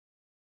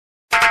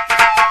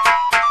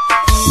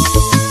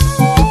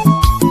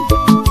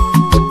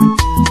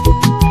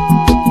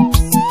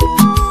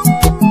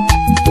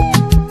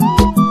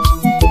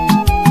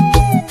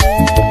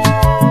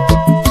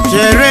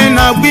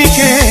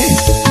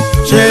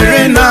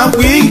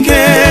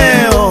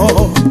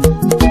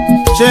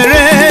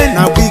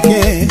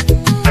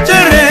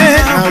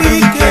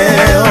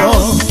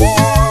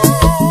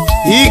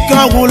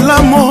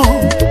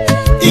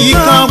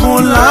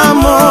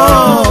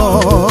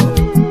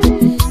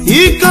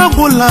ika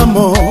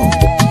bulamo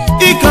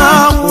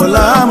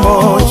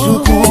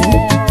chuku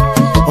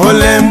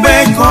olembe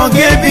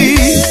kogebi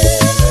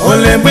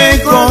olembe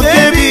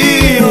kogebi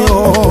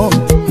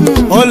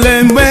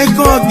olembe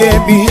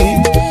kogebi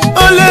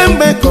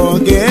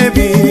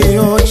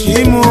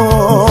ochimu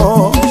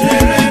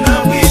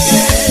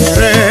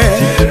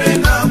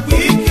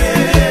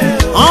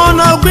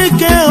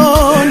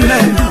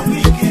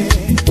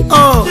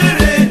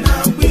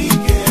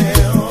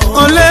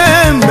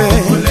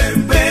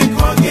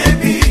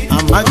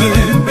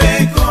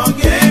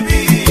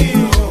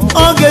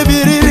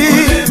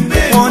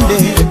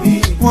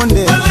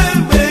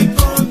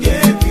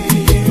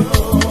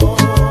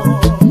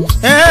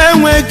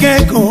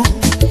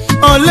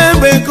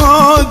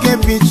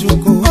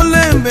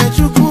olembe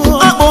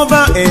chuku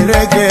akpoba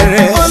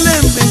eregere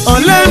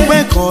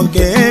olembe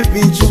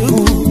kogebi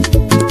chuku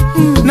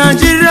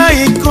Nigeria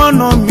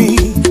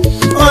economy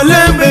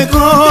olembe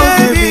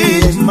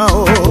kogebi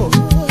mao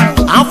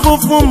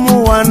afufu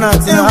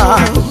muwanata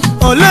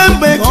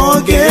olembe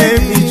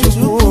kogebi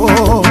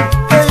chuku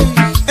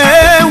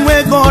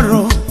enwe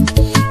goro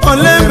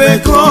olembe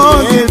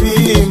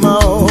kogebi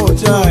mao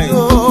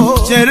jayo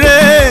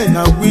chere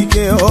na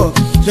wike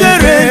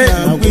chere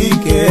na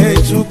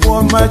wike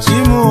chukwu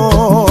machimu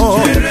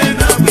chere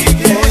na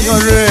wike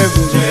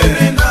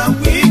chere na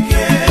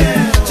wike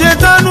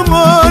chetanu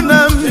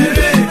monam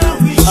chere na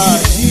wike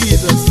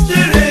Jesus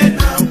chere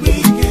na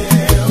wike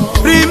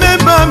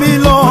remember me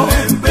Lord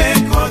olembe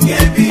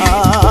kogebi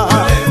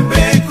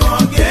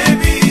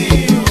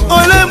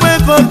olembe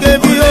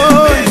kogebi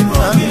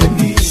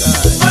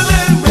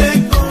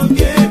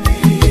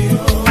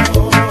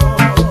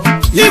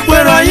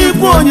ikwera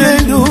ikwu onye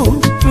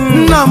ndu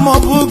nna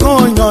mobugo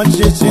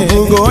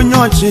onye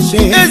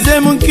ọchịchị eze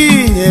m nke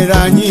nyere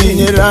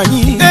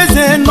anyị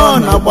eze nọ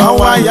na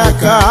gbawa ya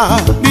ka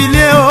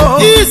bilie o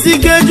isi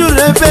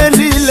gejuru ebe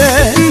niile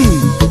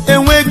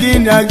enweghị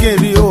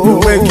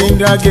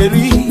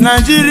ndageri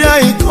Nigeria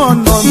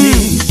economy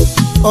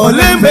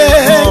olembe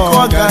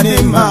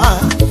ọganima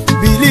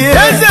bilie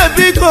eze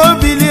biko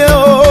bilie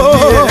o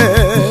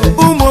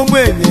ụmụ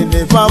ogbenye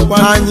na-ebakwa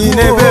anyị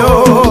n'ebe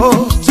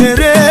o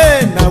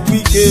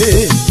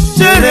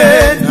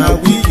chere na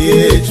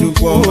wike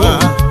chukwuma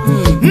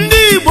ndị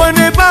Igbo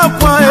na-ebe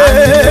akwa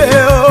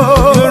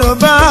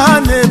Yoruba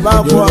na-ebe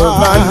akwa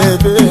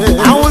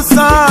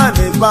Hausa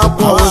na-ebe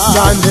akwa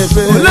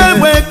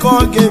olembe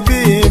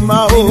kogebi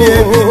ma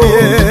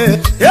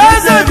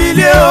eze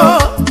bilie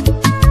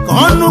ka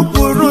ọnụ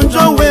kwuru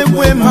njọ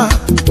wee ma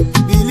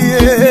bilie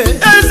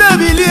eze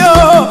bilie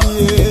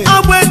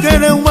agba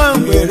ekere nwa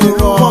ngwere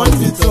rụọ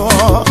ntịtọ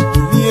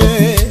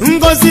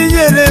ngozi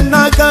nyere m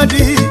n'aka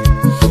dị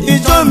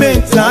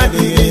ijomenti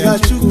adịghị ya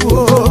chukwu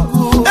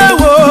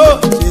ewo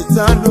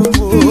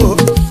chetanumu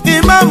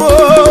imamo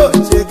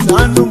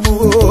chetanumu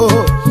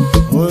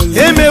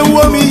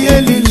emewo m ihe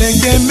niile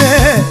nke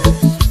mee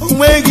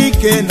onweghị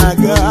ike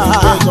na-aga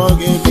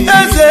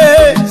eze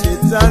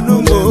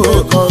chetanumu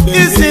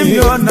isi m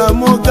yọ na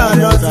mụ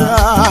garọta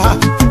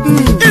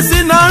isi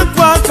na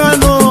nkwa aka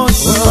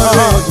n'ụzọ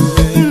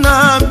nna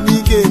m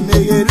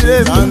ga-emeghere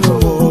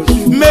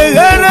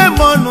m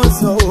ọnụ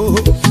ụzọ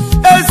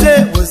eze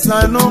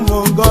osanu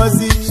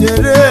mongozi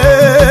chere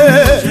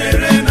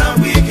na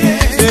wike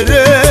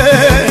chere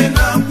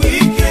na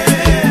wike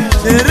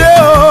chere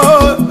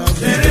o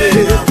chere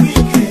na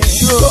wike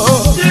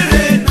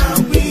chere na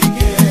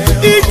wike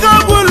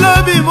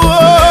ikabulobi mo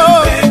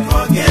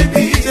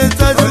kogebi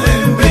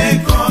olembe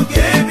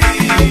kogebi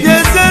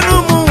yesenu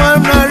mu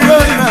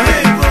wanariona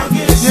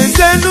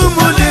yesenu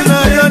mu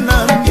dinariona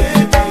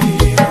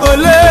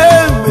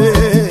olembe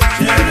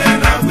chere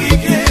na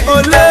wike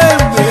olembe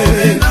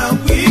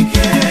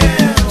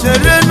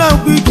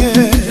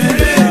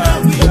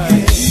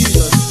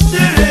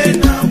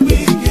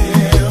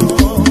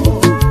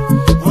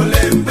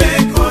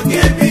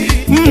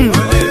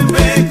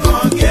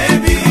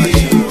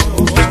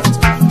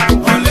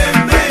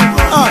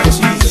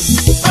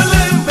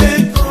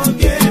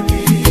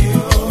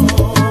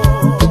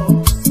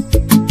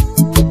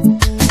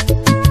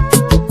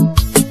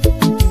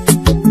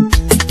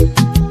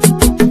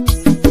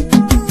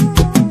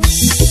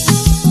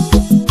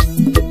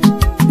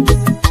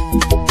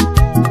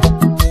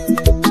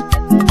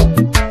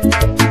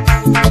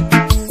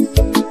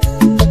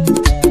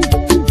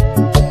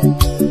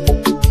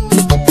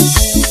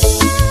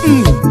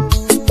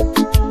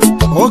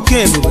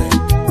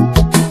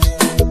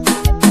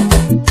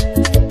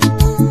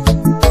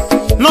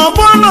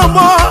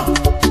n'ọgbọ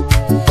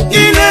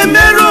ị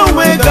na-emerụ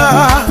onwe ga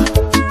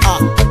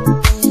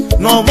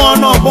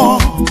n'ọgbọ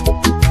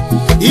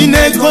ị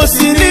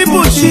na-egosi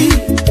n'ibuchi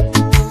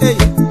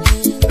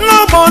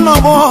n'ọgbọ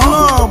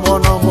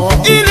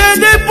ị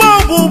na-edebe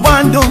ọgbụgba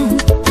ndụ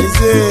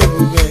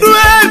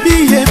ruo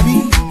ebighị ebi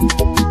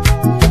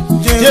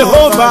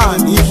Jehova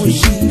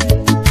n'ibuchi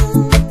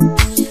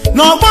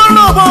n'ọgbọ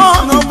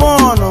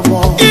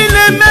ị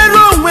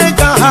na-emerụ onwe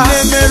ga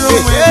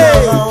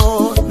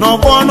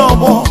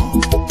n'ọgbọ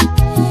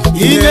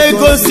ị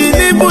na-egosi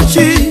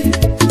n'ibuchi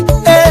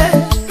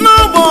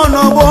n'ọgbọ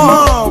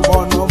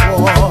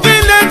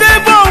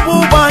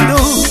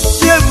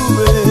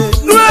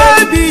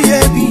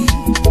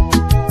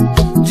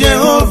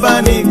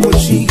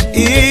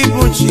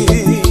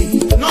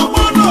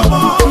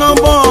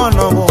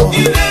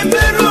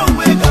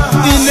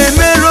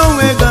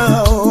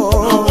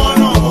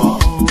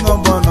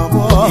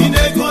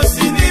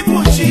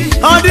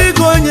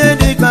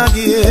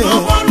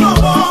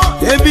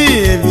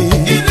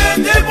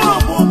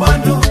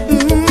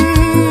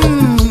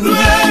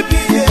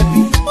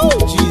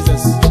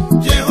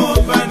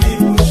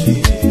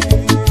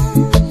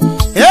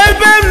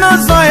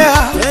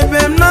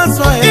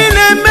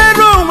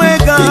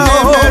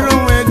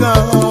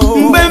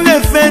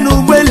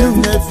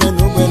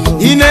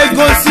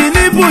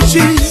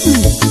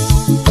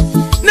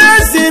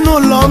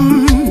n'ụlọ m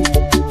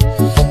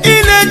ị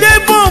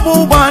na-edebe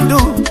ọgbụgba ndụ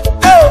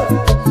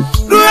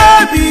ruo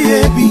ebighị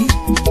ebi.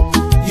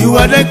 You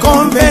are the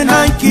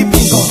covenant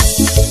keeping God.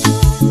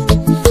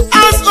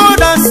 As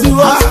old as you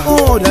are,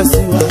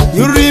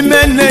 you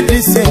remain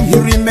the same. You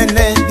remain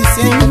the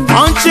same.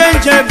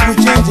 Unchangeable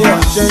changer.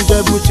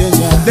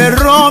 The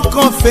rock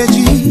of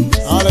ages.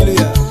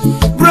 Hallelujah.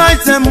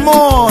 Bright and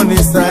morning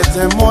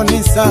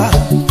star.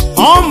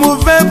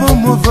 Unmovable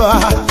mover.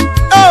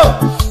 Oh,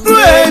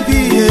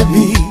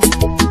 baby.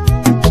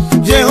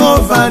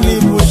 Jehovah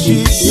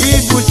Nibuchi.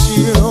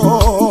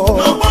 Oh.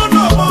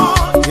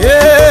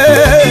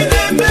 Yeah.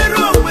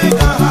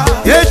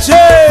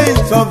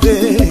 Chains of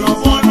day.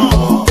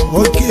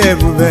 Okay,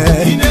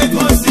 baby.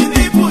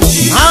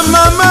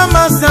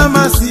 Mama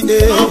Samasi.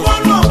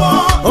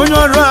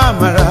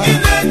 Onyoramara.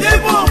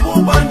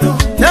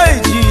 Hey,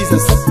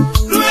 Jesus.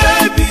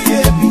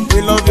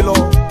 We love you,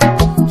 Lord.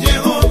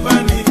 Jehovah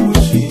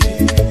Nibuchi.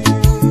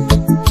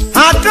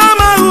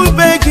 Akama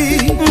ubegi.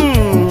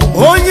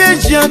 Onye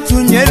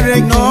jatunyere.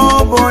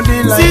 Nobody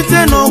like you.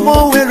 Site no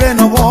more were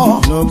no more.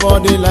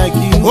 Nobody like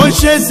you.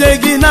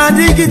 Oshesegi na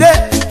digide.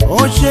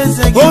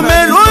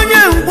 Omere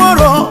onye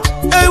ngwọrọ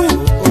ewu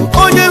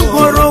onye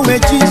ngwọrọ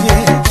wechije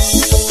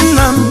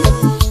nna m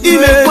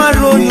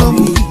imekwara onye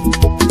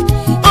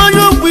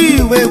ogbu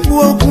iwe kwu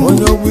okwu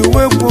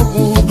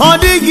ọ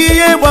dịghị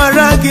ihe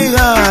gbara gị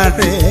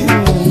gharị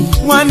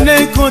nwanne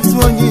kotu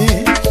onye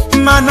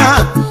mana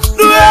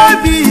ruo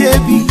ebighị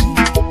ebi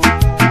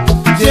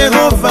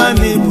Jehova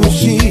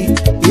na-ebuchi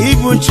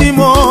ibuchi m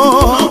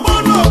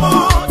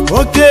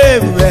oke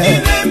ebube.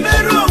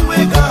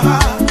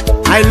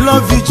 I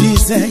love you,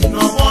 Jesus. No.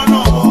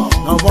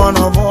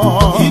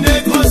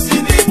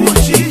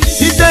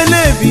 It's a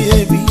nebi.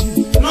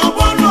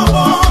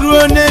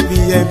 True nebi.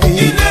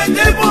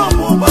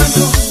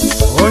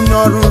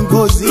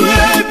 Onyorungozi.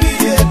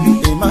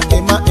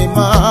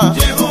 Ema.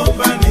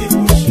 Jehovah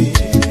Nibuchi.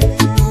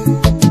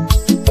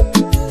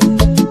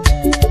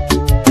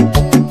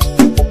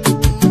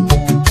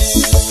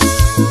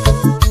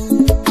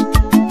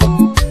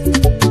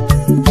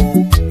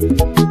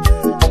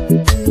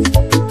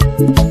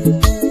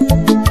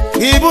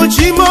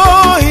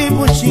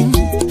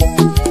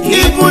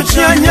 Ibuchi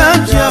anya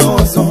bịa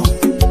ọzọ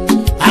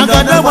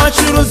agada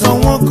gbachiri ụzọ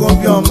nwoke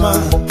obiọma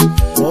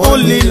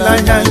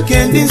olileanya nke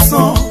ndị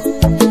nsọ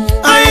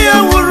ahịhịa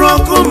wụrụ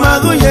ọkụ ma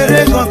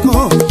gụnyere gị ọkụ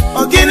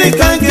ọ gịnị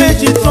ka m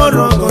ga-eji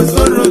tọrọ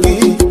gozoro gị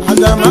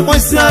aga m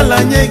akpọsi ala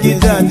nye gị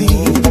dadi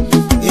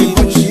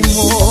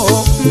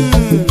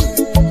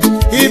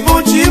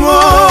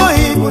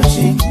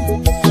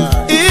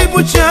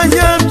Ibuchi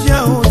anya bịa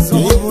ọzọ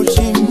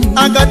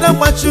agada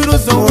gbachiri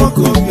ụzọ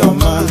nwoke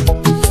obiọma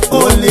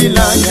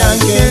olileanya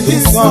nke ndị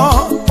nsọ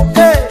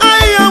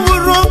ahịhịa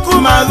wụrụ ọkụ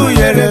ma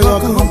gụnyere gị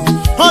ọkụ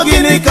ọ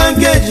gịnị ka m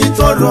ga-eji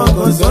tọrọ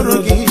gozoro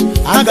gị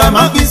aga m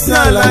akpịsị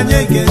ala nye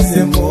gị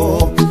eze m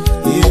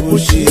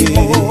Ibuchi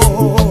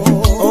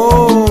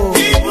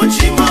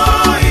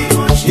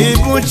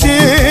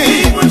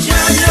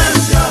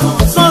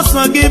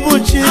sọsọ gị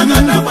Ibuchi onye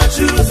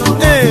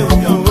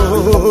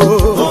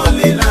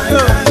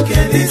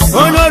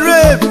ọrụ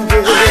ebube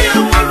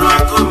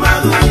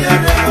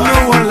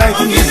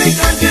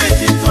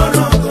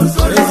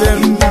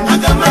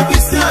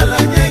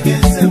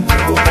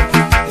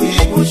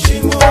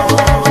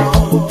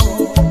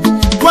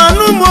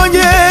gwanụ m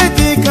onye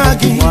dị ka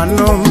gị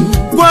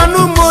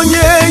gwanụ m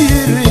onye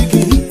yiri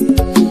gị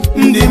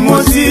ndị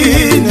mozi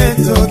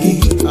na-eto gị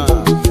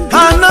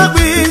ha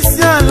na-akpụ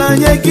isi ala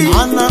nye gị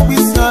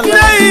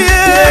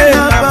n'ihe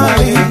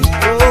n'abalị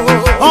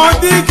ọ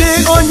dịghị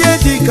onye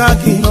dị ka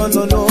gị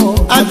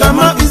aga m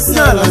akpụ isi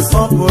ala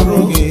sọpụrụ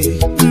gị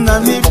nna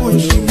m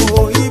Ibuchi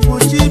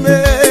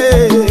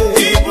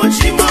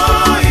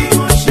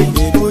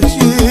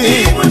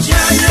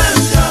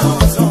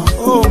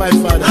oh my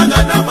father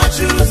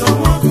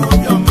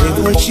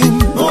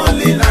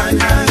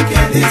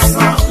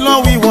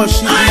Lord, we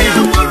worship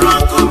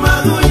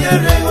you.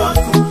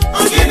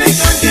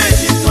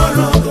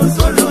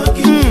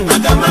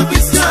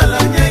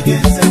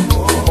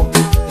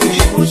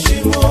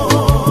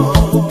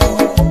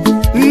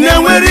 Nna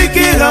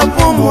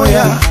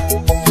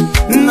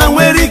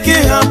nwere ike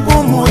hapụ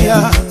ụmụ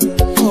ya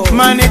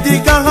mana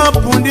dịka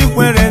hapụ ndị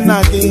kwere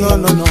na gị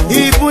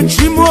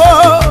Ibuchi m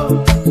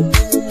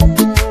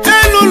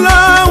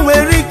elula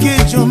nwere ike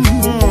ịjụ m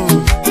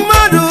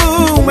mmadụ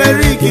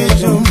nwere ike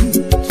ịjụ m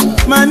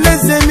ma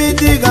n'eze m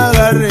dịga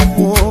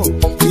gharịpụ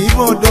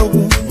ibe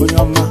odogwu onye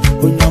ọma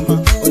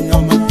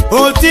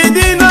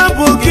otidi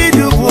na-abụ gị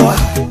dugbu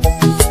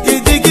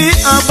ịdịgị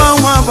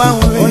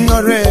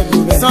agbanwe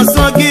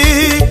sọsọ gị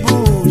bụ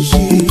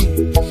chi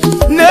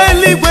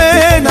n'eluigwe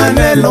na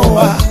n'elu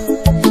ụwa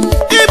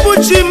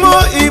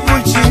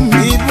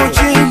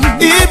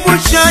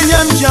Ibuchi anya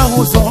m ji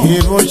ahụ ụzọ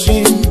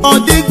ọ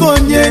dịghị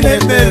onye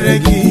na-ebere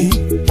gị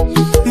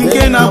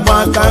nke na-agba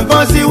ka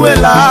ngọzi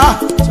wela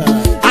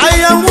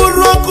ahịa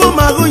nwụrụ ọkụ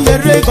ma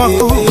gụnyere gị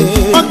ọkụ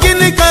ọ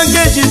gịnị ka m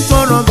ga-eji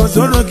tọrọ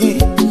gozoro gị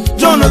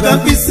John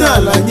ga-akpịsị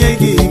ala nye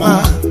gị ma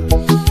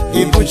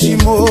Ibuchi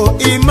Ibuchimo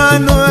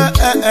Emmanuel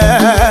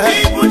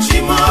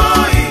Ibuchimo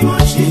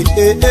Ibuchi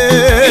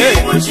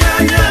Ibuchi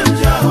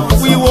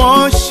we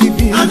worship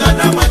you.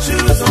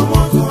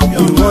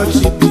 We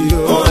worship you.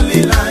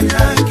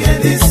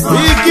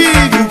 We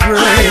give you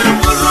praise.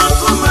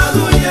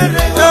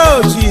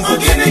 Oh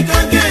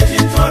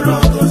Jesus.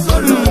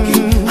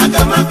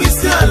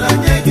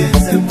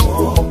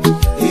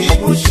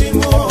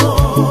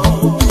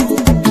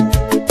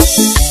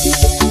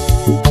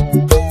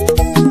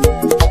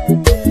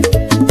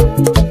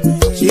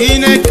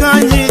 Chineke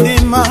anyị dị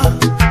mma,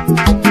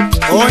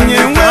 onye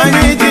nwe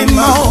anyị dị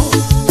mma,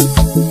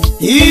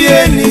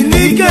 ihe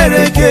niile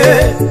kere eke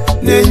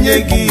na-enye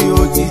gị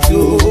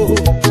otito,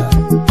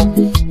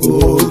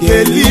 oge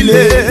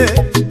niile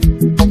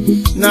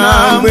na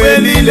mgbe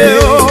niile,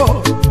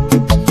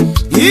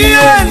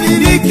 ihe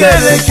niile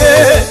kere eke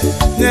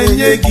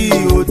na-enye gị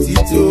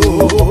otito.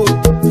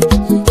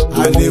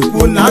 A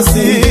na-ekwu na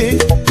sị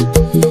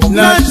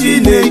na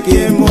Chineke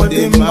m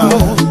dị mma,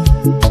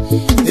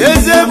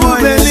 eze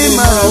ebube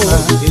n'ime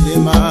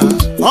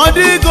ọ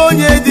dịghị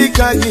onye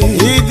dịka gị,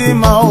 ịdị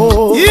mma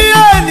o.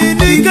 Ihe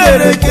niile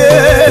kere eke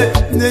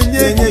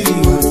na-enye gị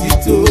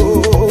otito,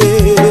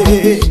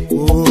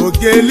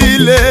 oge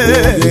niile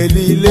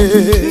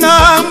na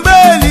mgbe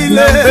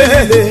niile,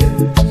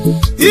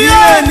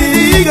 ihe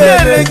niile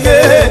kere eke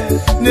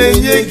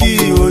na-enye gị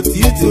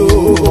otito.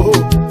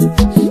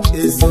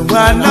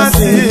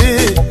 Ezomanasị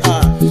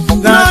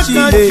na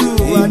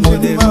Chineke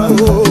dị mma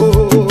o.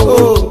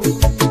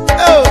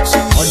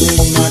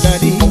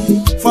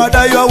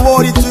 Father, you are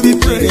worthy to be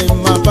praised,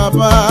 my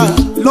Papa.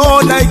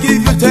 Lord, I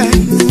give you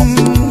thanks.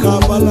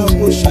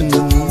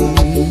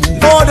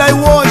 Lord, I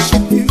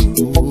worship you.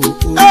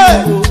 Hey!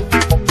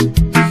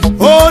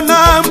 Oh,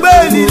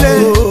 Nambelile.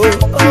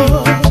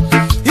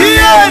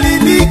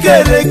 Iyeli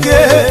kereke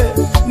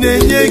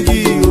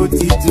nenyegi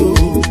otito.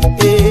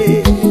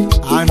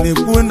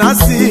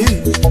 Anepunasi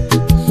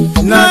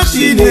na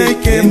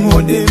Chineke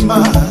modema.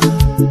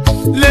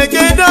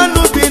 Legeda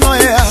no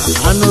binoya,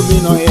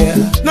 anobinoya.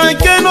 Na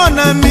keno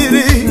na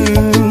miri.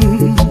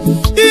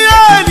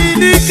 Iyeli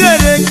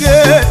nikereke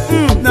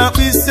na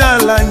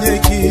pisala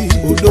nyeki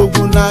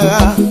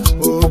udogunaga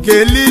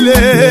ogelile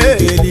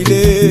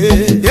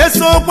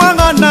Yeso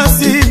kwanga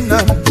nasina.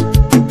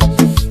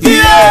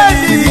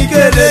 Iyeli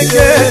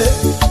nikereke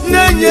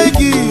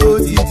nenyeki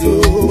otito.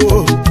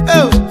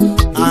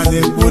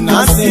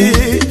 Anepunasi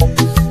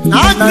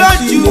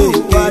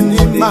nakaju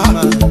wanima.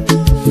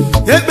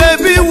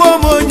 Baby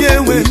woman,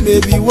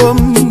 baby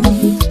woman,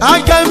 I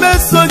can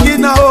mess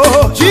again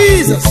now.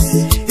 Jesus,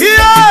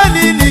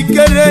 Iani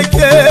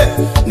Nikereke,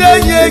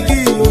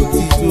 Nayegi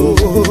Otito,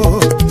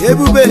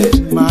 Ebube,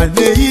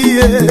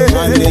 Maneye,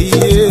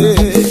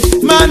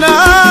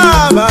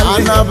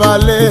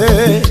 Manabale,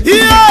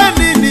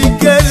 Iani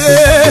Nikere,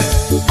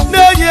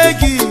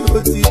 Nayegi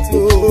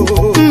Otito,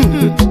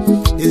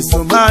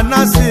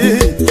 Esomanase,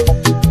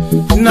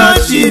 na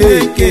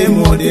Chineke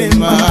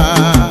modema.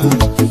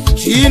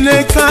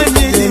 Chineke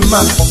anyị dị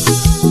mma,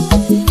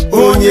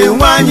 onye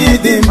nwe anyị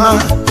dị mma,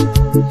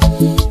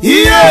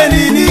 ihe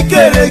niile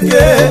kere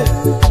eke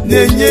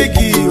na-enye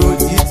gị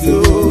otito.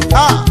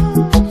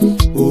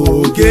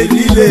 Oge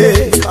niile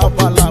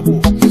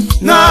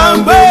na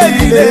mgbe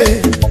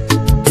niile,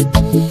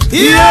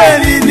 ihe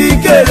niile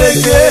kere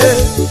eke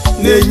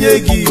na-enye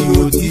gị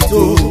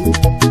otito.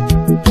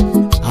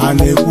 A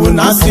na-ekwu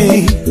na sị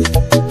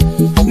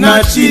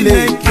na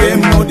Chineke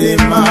m dị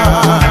mma.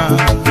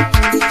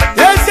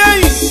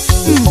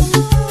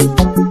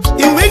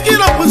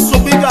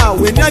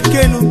 When ya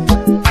kenu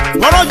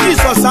Boro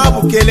Jesus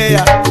abu kele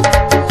ya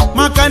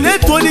Makane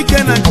toni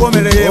kena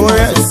nkomere ye. Oh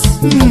yes.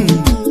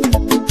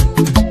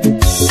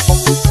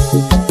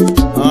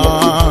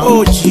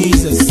 Oh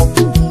Jesus,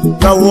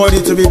 you are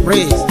worthy to be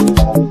praised.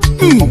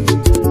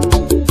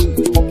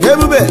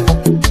 Ebube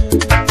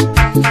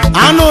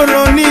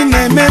Anoro ni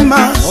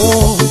nemema.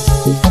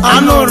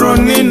 Anoro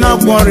ni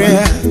nabore.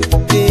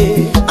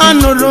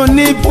 Anoro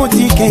ni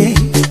putike.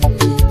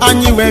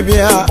 Anyi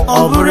webia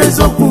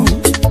oburezoku.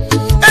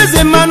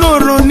 Eze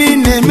manoro ni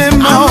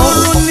nemema.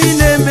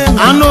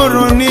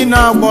 Anoro ni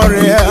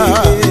nabore.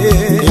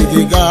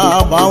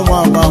 Igiga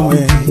bawa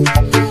bawe.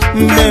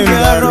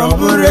 Mbemba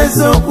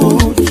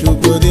roburezoku.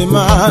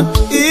 Chugodima.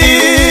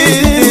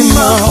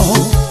 Idima.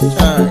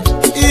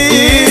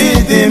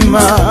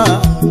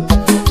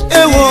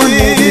 Ewo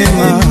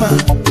idima.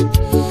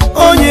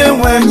 Onye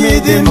wenye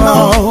idima.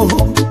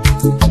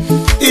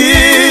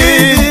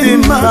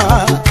 Idima.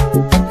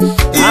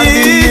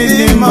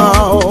 Idima.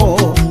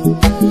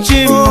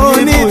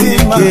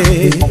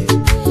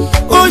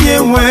 Onye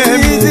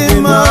wenye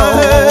idima.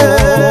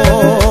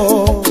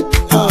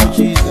 Oh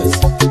Jesus,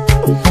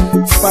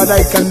 Father,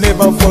 I can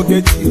never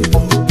forget you.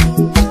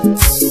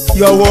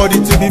 You are worthy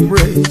to be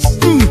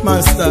praised,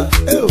 Master.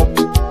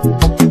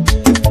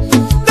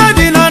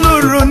 Daddy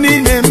nanuru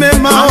nine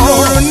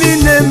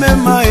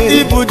mema,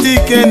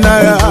 ibudike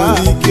nara,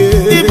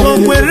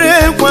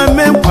 ibomwere kwa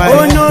mempa,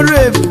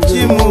 onyore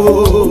chimu.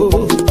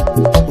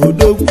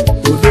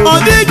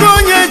 Odigo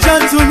nye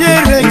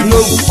jatunyere ki,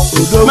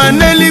 ma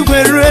n'eluigwe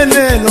rue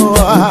n'elu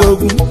ụwa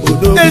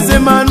eze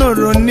ma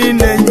nụrụ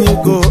niile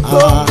nyego.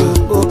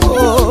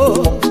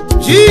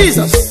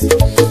 Jesus,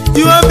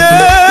 you have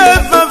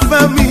never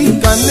failed me. You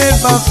can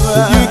never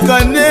fail. You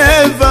can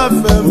never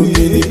fail me.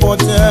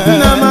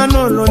 Na ma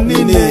nụrụ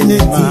niile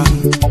nyego.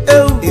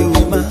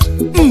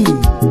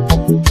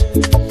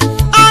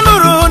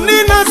 Anụrụ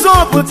niile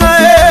zọpụta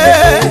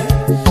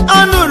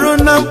anụrụ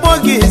na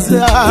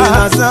mkpọgiza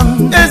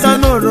eze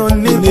anụrụ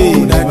niile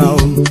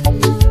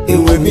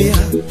enwemi ya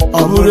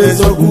ọ bụrụ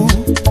eziokwu.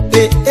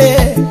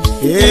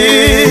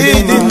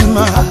 Ịdị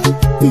mma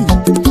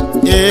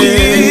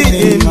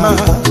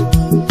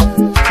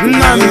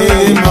nna m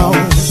ịdị mma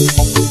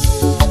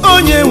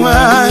onye nwe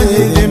anyị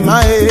ịdị mma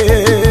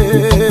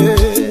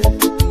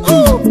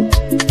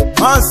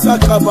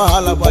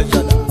masakabala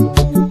gbajada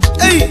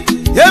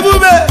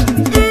ebube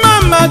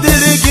mma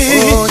dịrị gị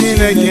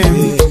Chineke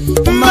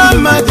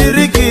mma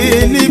dịrị gị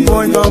n'ịbụ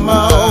onye ọma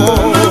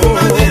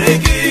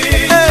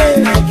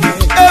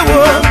ewo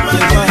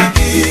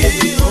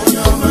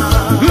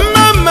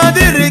mma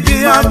dịrị gị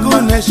akụ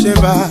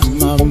na-echeba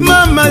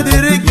mma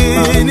dịrị gị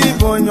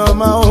n'ịbụ onye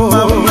ọma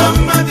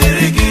mma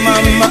dịrị gị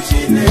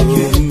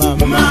Chineke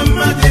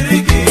mma dịrị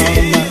gị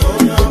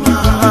onye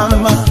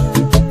ọma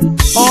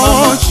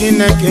ọ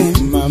Chineke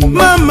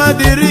mma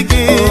dịrị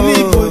gị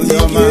n'ịbụ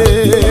ike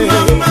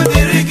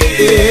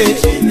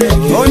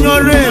onye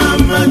ọrụ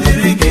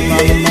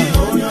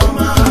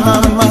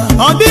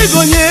ọ dịghị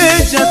onye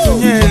eji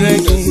atụnyere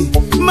gị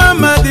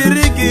mama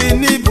dịrị gị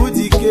n'ịbụ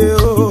dike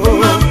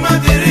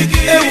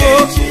ewo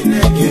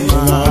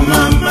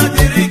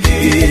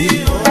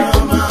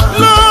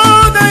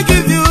Lord, I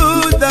give you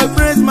the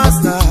praise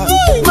master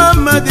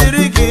mama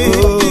dịrị gị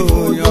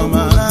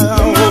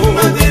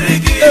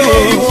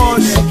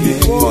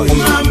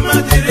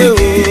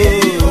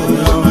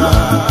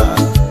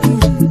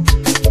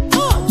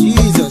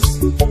Jesus,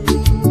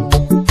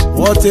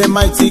 what a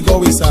mighty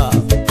God we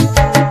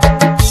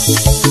serve.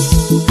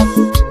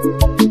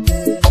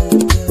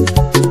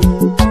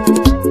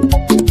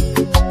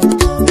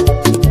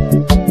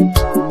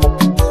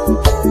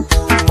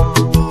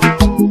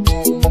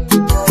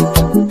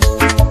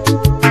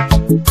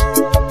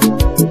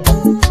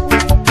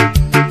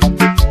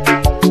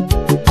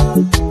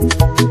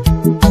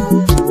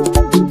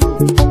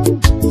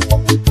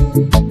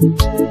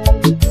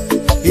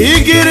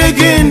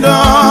 Igirigindo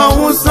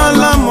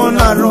usalamu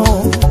naro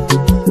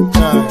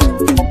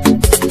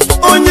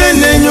onye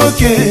na-enye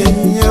oke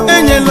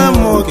enyela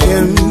m oke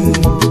m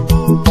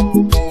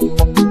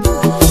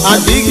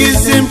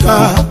adịghịzi m ka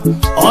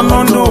ọnụ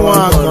ndụ ụwa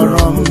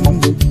kọrọ m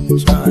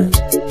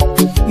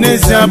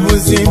n'ezie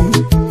abụzi m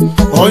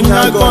onye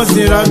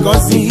agọziri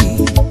agọzi.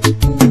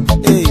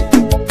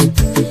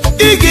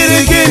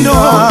 Igirigindo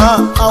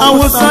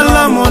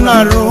awụsala m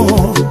narụ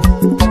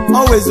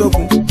always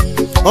open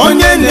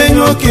onye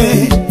na-enye oke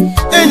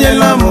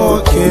enyela m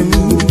oke m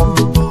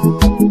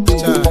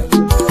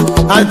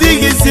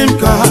adịghịzi m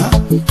ka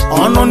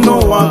ọnụ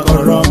n'ụwa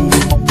kọrọ m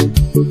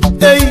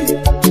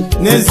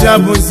n'ezie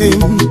abụzi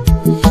m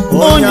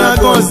onye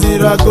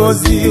agọziri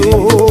agọzi.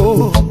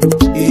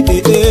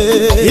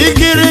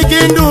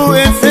 Igirigindo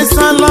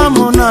efesala m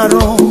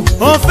narụ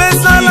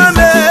ofesala m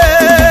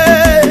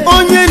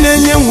onye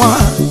na-enye nwa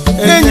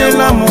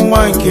enyela m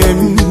nwa nke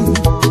m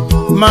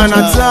mana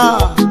taa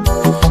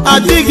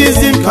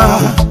adịghịzi m ka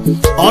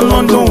ọnụ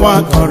ndụ ụwa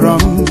kọrọ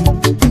m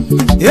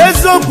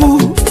eziokwu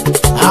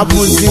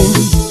abụzi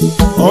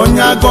m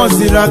onye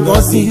agọziri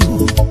agọzi.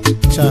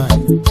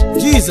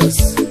 Jesus,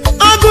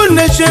 agụ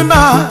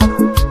na-echeba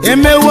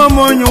emewo m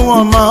onye ụwa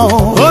ọma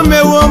o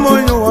mewo m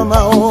onye ụwa ọma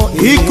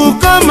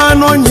ikuku ama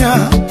n'ọnya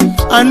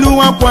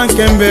anụwakwa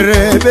nke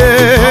mberebe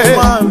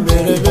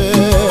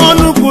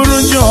ọnụ kwuru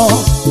njọ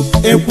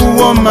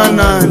ekwuwo mma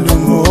na ndụ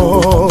m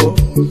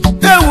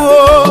ewo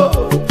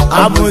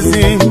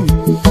abụzi m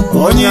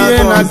onye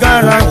ihe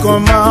na-agara nke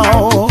ọma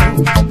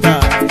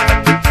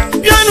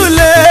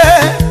bịanụle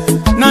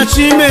na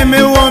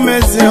chimemewo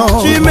meze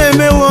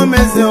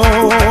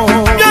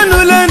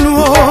bịanụle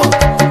nuo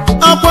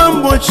akwa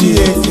mgbochi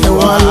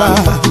ewala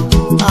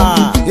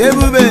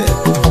ebube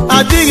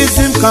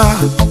adịghịzi m ka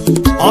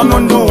ọnụ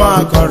ndụ ụwa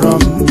kọrọ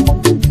m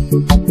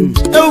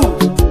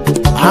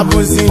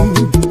abụzi m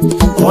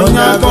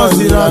onye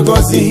agọziri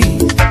agọzi.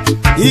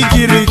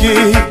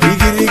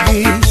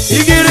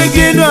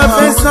 Igirigi do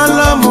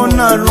afesala m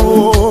narụ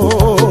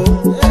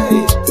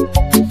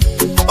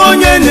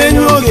onye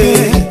na-enye oke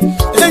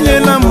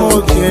enyela m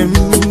oke m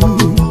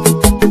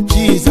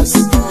Jesus,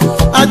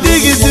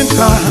 adịghịzi m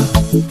ka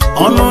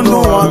ọnụ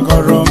n'ụwa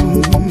kọrọ m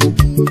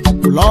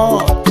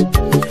Lord,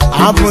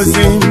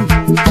 abụzi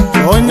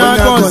m onye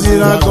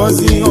agọziri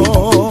agọzi.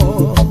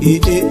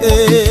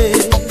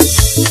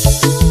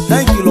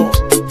 Thank you, Lord.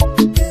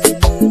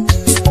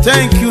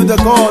 Thank you, the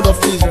God of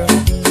Israel,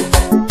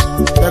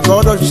 the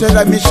God of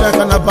Shadrach, Meshach,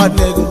 and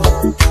Abednego,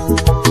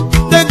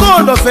 the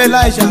God of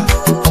Elijah,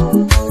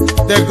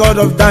 the God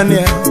of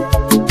Daniel.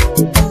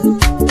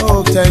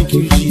 Oh, thank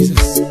you,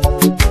 Jesus.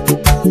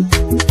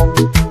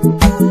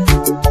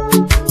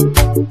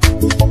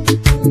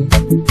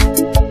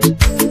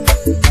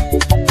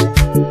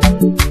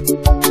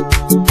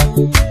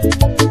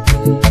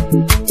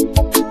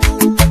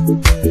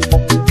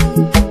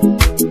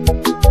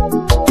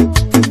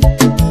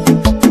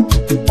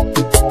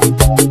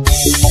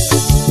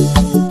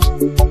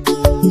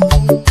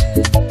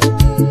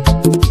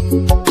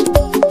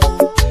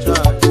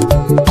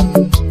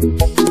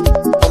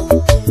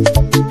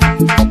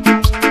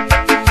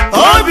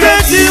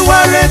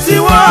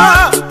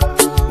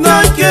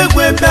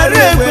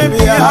 bịara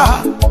ekwebịa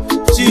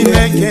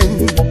Chineke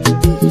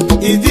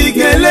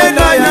ịdịgele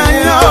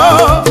n'anya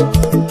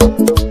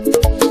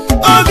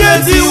oge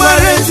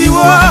tiwere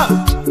tiwa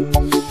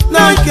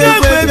na nke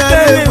bịara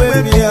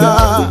ekwebịa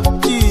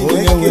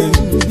Chineke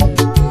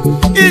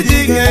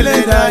ịdịgele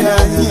n'anya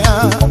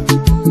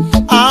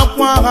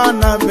akwa ha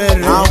na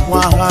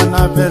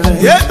bere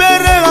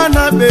ebere ha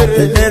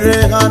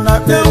na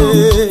bere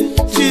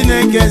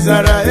Chineke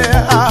zara ya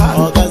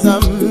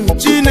ọgazam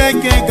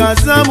Chineke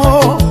gazam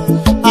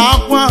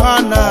akwa ha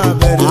na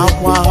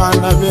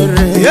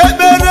bere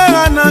ebere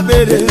ha na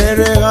bere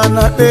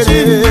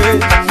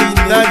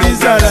Chineke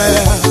zara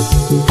ya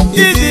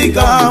ịdị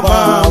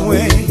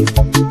ga-agbanwe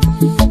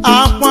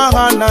akwa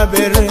ha na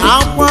bere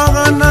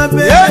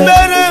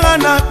ebere ha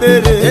na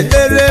bere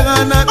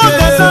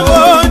ọgazam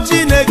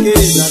Chineke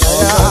zara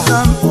ya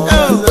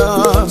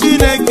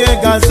Chineke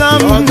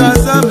gazam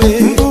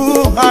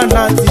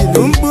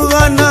mkpu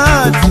ha na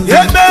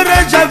ebere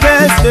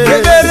Jabez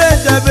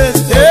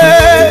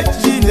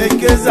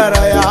Chineke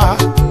zara ya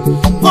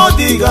ọ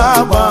dịghị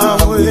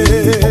agbanwe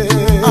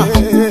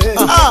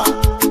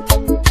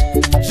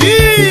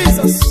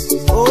Jesus,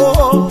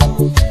 oh,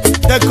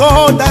 the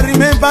God that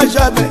remember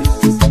Jabez,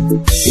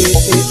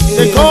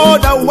 the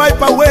God that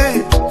wipe away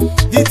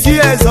the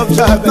tears of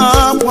Jabez.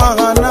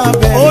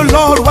 Oh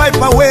Lord,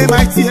 wipe away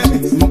my tears.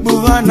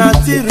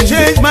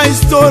 Change my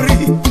story.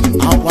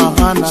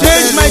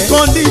 Change my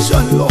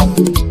condition, Lord.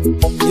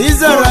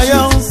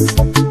 Israel.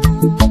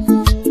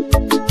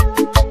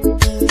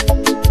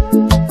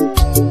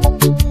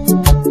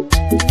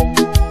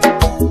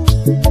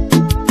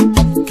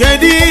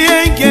 Kedi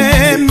yenge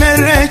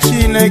mere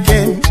Chineke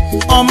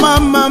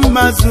ọmama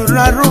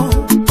mazuraru.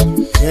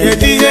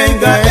 Kedi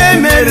yenga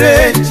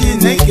emere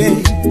Chineke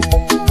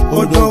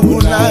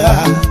odogwunaga.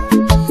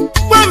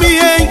 Kwami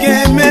yenge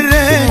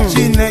mere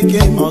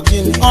Chineke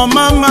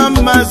ọmama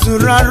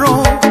mazuraru.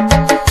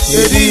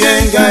 Kedi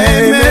yenga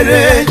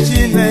emere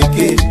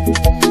Chineke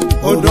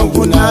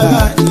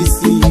odogwunaga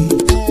isi.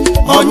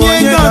 Onye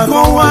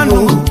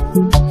ga-akọwanụ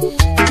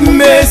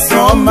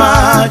mmesoma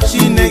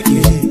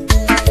Chineke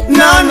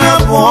nana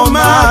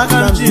boma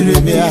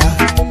kamchiribia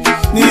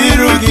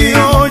nirugi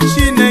o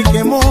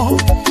Chineke mo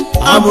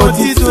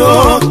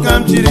abotito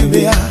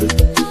kamchiribia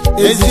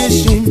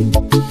ezishim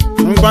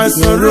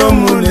mgbasoro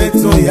mu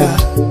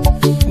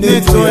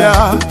netoya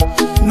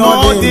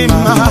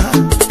n'ọdịmma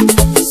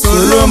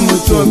soro mu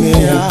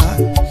tomeya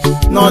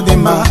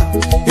n'ọdịmma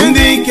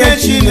ndị nke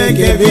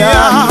Chineke bịa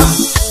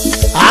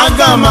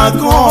aga m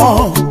akọ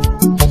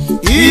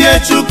ihe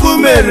Chukwu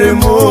mere m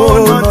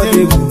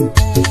n'ọdịgwu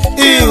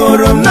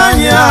ịhụrụ m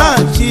n'anya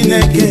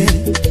Chineke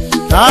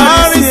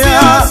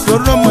karịsịa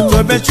soro m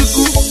tobe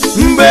Chukwu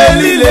mgbe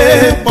niile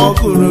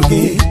kpọkụrụ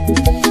gị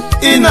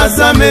ị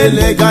na-aza m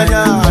elega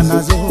anya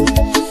n'azụ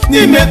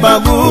n'ime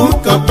mkpagbu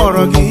ka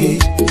kpọrọ gị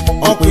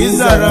ọkwa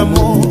ịzara m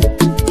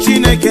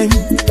Chineke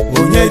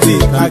onye dị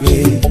ka gị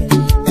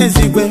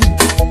ezigwe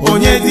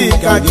onye dị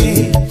ka gị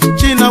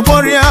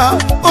Chinagboria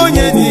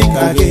onye dị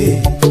ka gị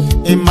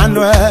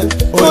Emmanuel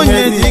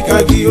onye dị ka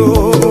gị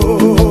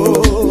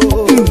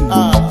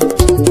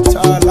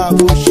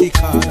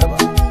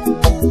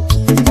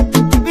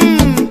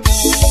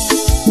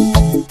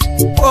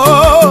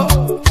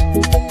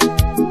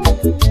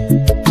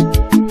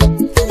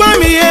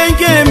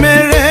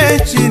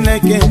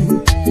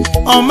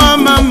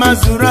ọmama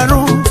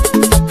mazuraru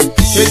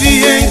kedu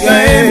ihe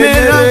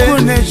ga-emere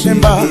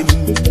akụneshemba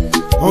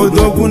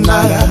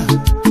odogwunaga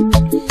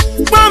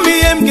gbam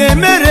ihe m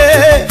ga-emere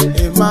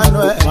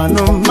Emmanuel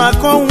manụ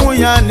maka ọnwụ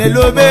ya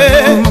n'elobe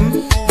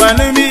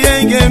gbanụ m ihe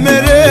m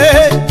ga-emere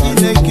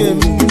Chineke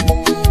m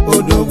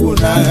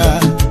odogwunaga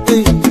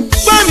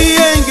gbam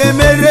ihe m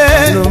ga-emere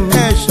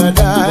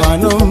Eshada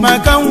gbanụ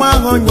maka nwa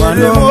ahụ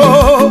nyere m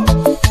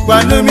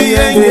gbanụ m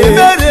ihe m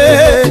ga-emere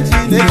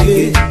Chineke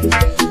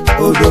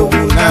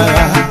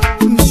odogwunaga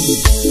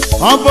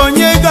ọ bụ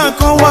onye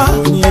ga-akọwa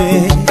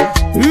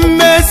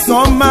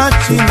mmesoma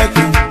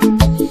Chineke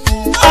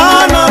a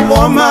na-abụ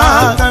ọma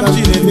ka m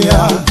Chineke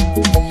ya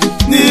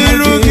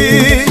n'iru gị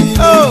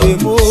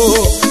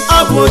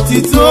abụ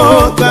otito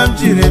ka m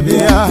Chineke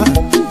ya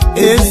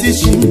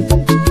ezichi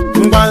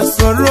ngwa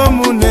soro m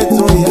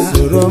neto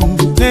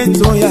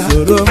ya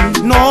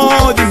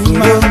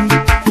n'ọdịmma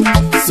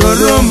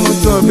soro m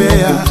tobe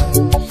ya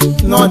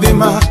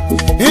n'ọdịmma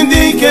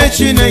ndị nke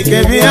Chineke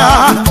bịa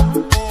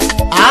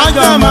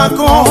aga m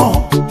akọ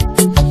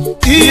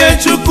ihe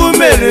Chukwu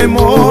mere m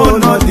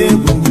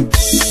n'ọdịgwu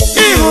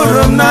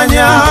ịhụrụ m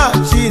n'anya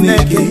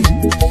Chineke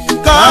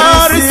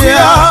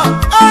karịsịa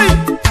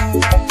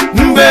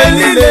mgbe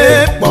niile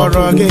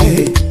kpọrọ gị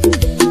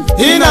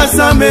ị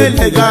na-asa m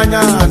elega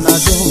anya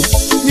n'azụ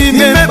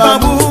n'ime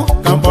mkpagbu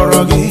ka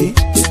kpọrọ gị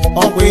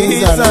ọkwa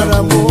ịzara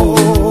m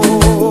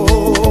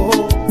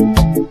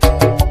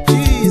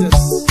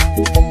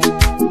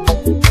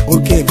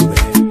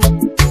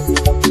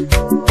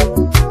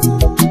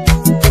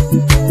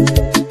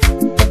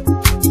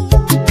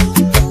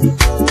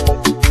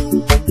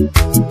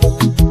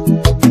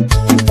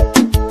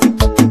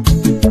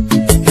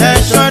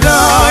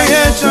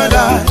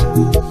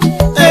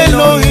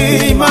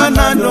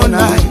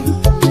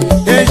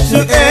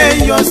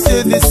just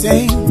stay the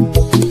same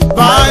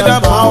by the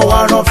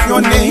power of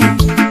your name.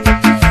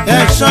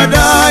 El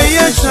Shaddai,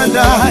 El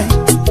Shaddai,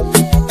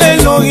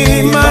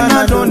 Elohim and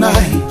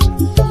Adonai,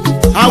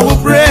 I will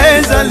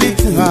praise and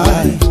lift you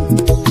high.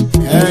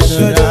 El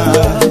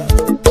Shaddai,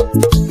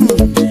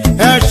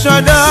 El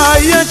Shaddai,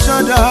 El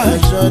Shaddai, El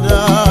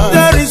Shaddai.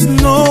 There is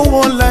no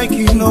one like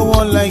you, no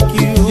one like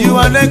you. You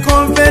are the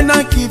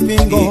covenant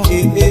keeping God.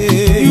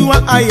 You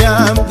are I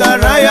am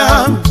that I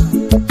am.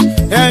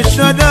 El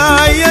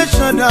Shaddai, El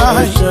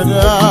Shaddai, El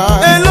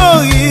Shaddai,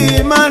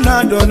 Elohim and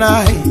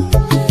Adonai,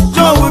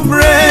 Jah will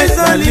praise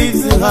and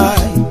lift you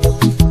high.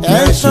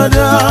 El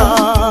Shaddai.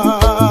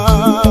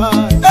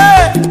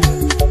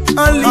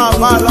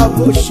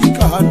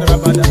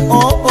 Oh,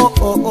 oh,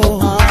 oh, oh,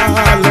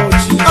 Lord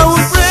Jesus. I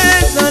will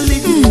praise and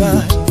lift you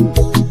high.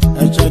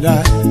 El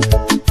Shaddai,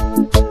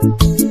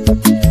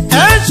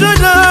 El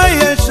Shaddai,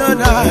 El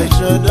Shaddai, El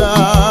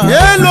Shaddai,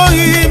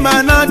 Elohim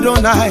and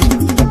Adonai,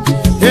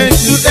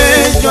 age to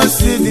age just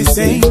still the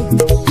same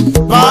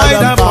by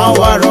the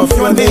power of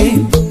your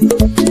name.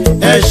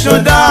 El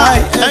Shaddai,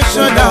 El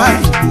Shaddai,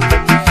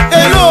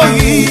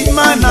 Elohim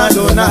and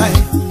Adonai,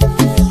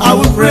 I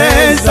will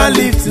praise and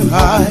lift you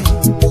high.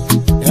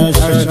 El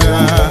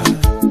Shaddai.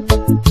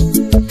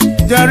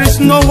 There is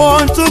no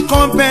one to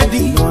compare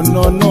thee. No,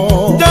 no,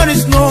 no. There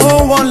is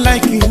no one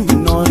like you.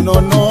 No, no,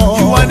 no.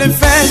 You are the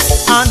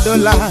first and the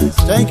last.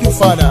 Thank you,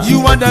 Father.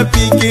 You are the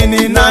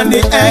beginning and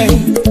the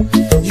end.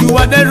 You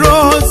are the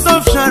rose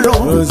of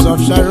Sharon. Rose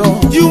of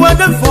Sharon. You are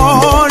the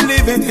four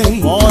living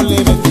things. All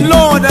living things.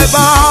 Lord, I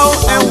bow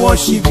and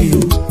worship you.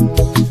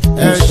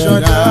 El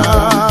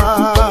Shaddai.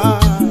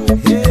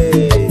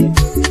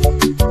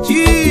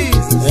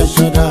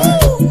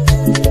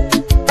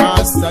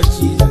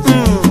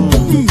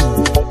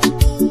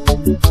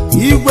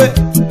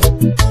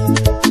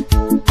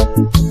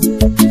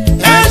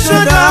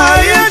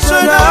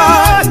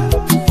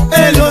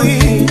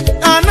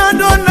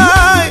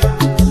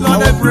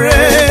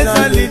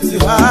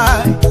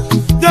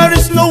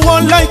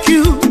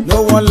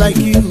 Like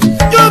you, you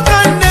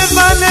can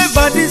never,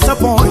 never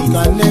disappoint.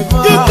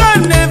 You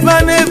can never,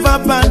 never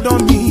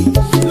abandon me.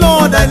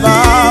 Lord, I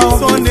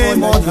lift your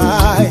name on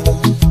high.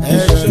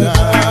 El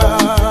Shaddai.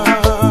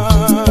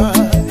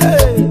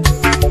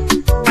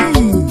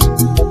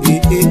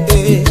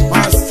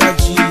 Master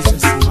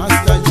Jesus,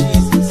 Master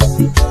Jesus.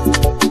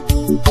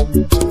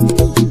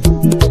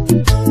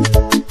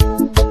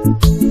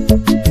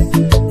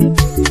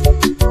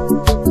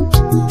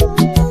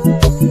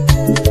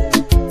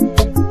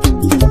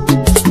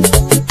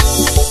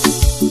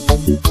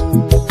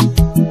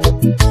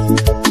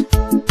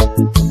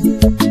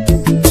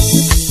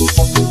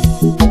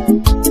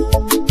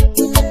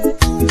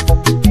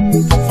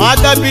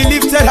 Father, be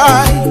lifted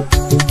high,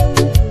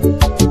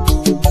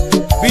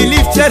 be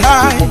lifted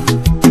high,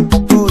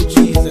 oh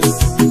Jesus.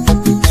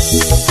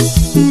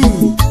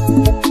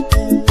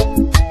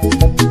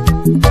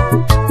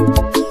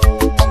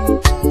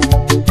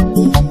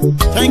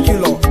 Thank you,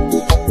 Lord.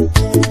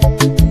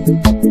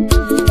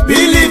 Be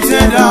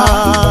lifted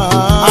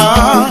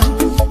high,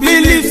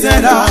 be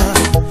lifted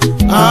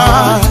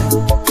high,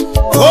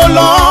 oh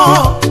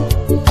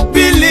Lord,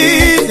 be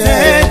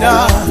lifted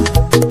high.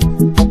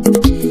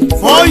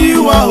 For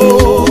you are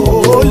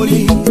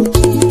holy,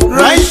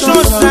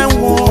 righteous and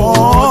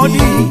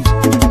worthy.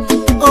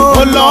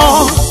 Oh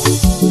Lord,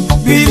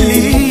 be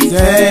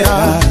lifted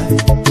high.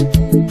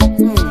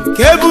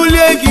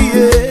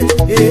 Kebulegiye,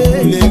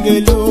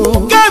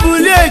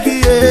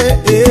 kebulegiye,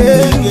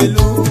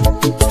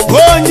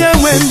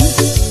 Onyewem,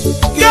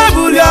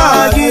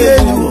 kebulegiye.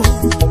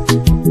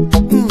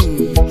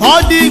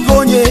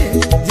 Odigonye,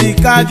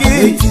 dikagi,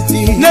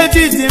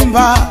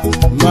 nejitimba,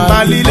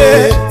 malile.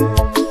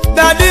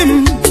 Dadim,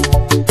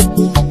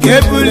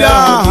 Kebula,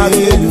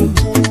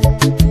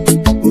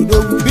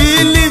 be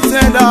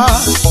lifted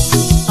up,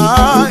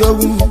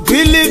 be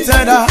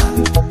lifted up,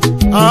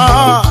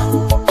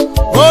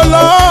 oh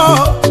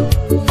Lord,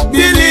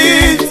 be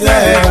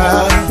lifted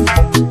up.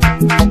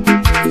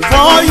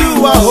 For you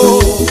are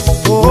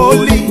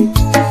holy,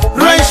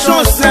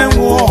 righteous and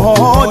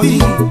worthy,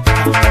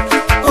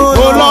 oh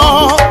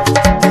Lord,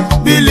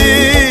 be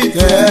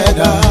lifted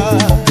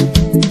up.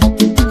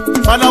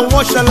 Father,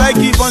 what shall I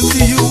give unto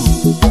you?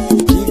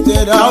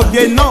 I'll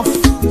be enough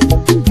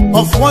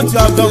of what you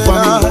have done for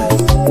me.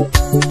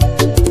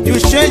 You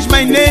changed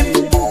my name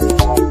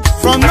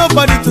from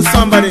nobody to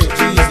somebody,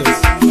 Jesus.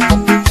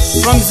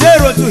 From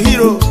zero to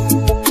hero.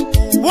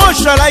 What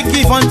shall I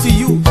give unto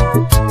you?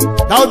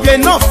 That will be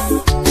enough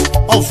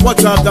of what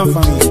you have done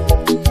for me.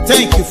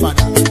 Thank you,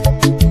 Father.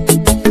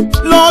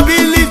 Lord, be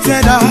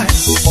lifted high.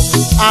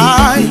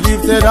 I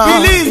lifted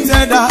high. Be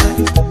lifted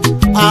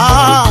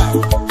high.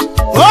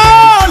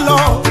 Oh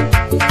Lord,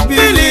 be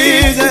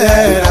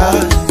lifted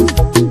high.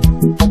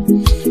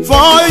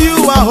 For you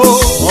are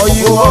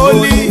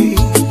holy,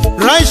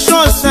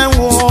 righteous and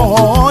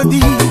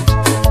worthy.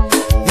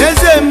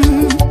 Yes,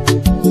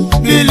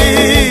 be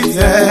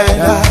lifted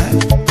high.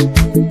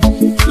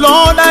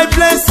 Lord, I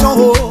bless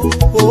your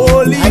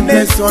holy name.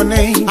 bless your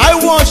name. I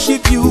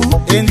worship you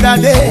in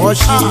that day.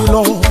 Worship you,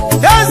 Lord.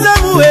 That's the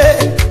way.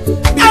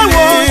 I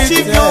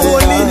worship your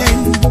holy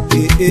name.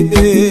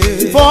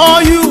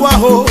 For you are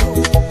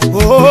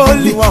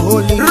holy, you are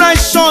holy,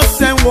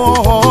 righteous and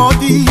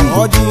worthy.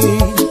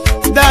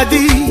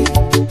 Daddy,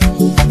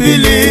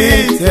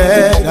 believe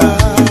that.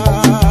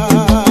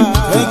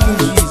 Thank you,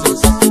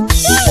 Jesus.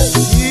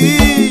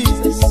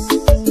 Jesus.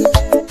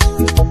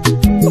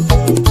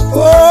 Oh,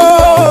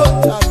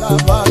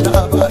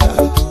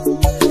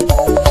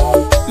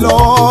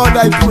 Lord,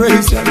 I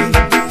praise you.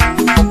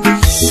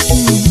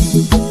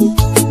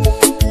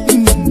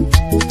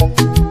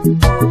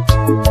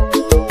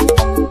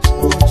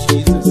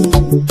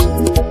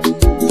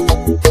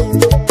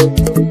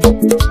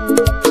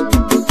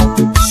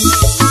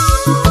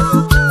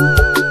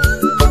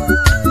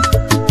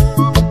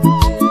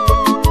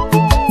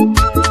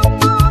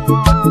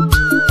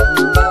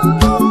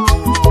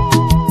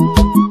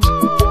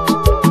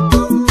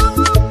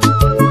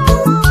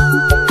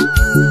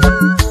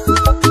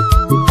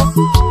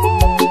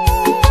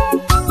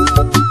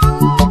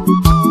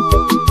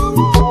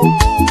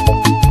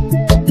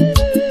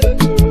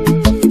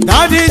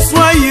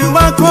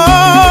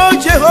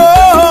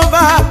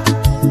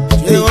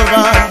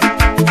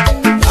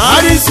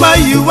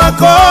 You are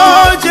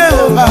called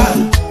Jehovah.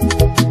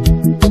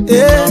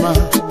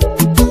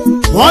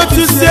 What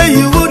you say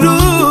you will do,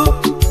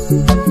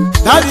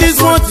 that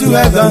is what you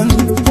have done.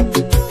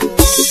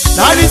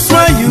 That is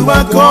why you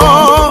are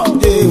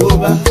called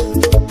Jehovah.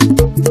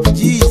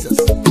 Jesus.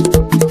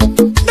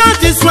 That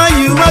is why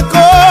you are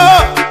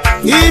called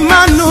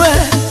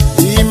Emmanuel.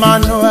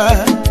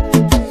 Emmanuel.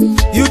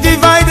 You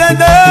divided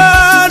the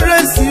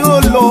Red Sea, oh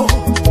Lord.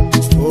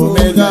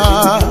 Omega.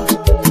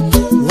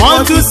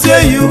 What you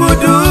say you will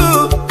do,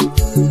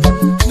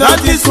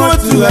 that is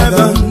what you have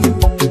done.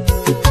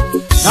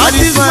 That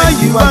is why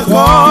you are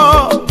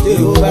called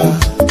Jehovah.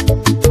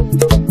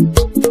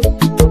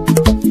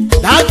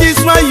 That is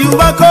why you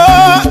are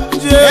called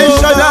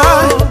Jehovah.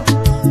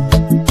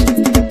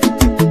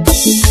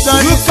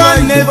 You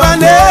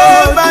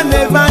can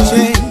never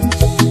change.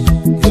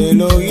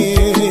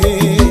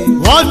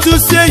 Elohim. What you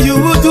say you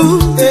will do,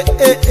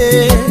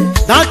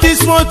 that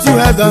is what you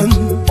have done.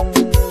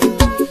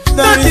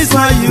 That is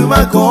why you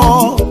are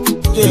called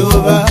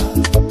Jehovah.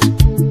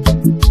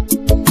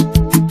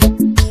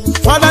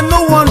 Father,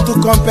 no one to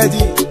compare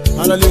thee.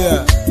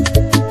 Hallelujah.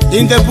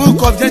 In the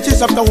book of Genesis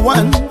chapter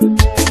 1,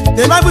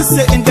 the Bible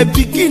says, in the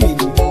beginning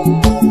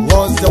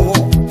was the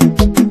word.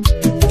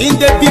 In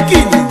the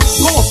beginning,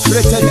 God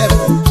created heaven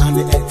and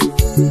the earth.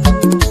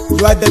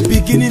 You are the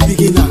beginning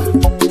beginner.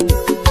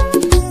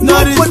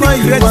 Nobody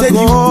created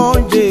you,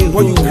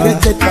 but you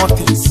created all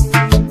things.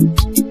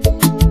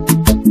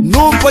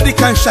 Nobody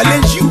can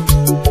challenge you.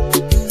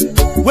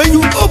 When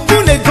you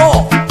open a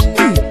door,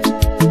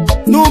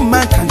 no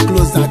man can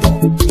close that door.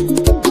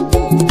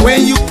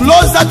 When you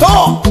close the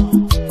door,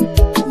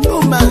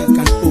 no man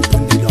can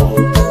open the door.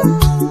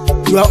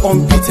 You are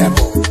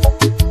unbeatable.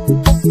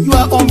 You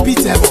are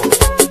unbeatable.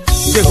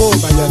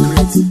 Jehovah, you are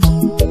great.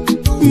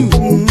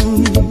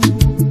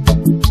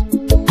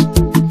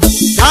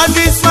 That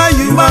is why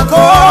you are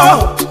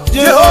called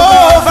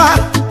Jehovah.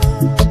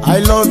 I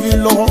love you,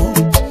 Lord.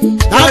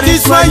 That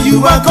is why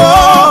you are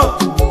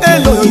called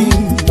Elohim.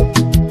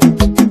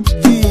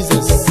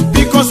 Jesus.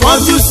 Because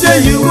what you say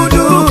you will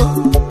do,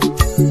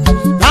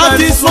 that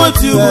is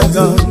what you have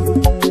done.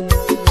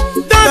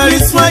 That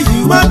is why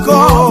you are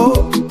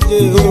called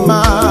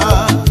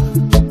Jehovah.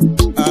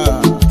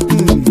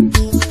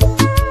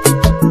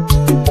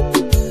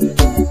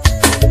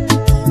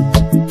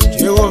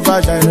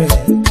 Jehovah Jireh.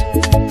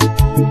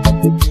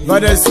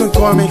 God is soon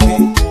coming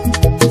King.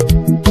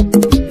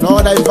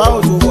 Lord, I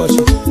vow to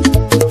worship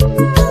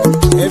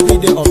every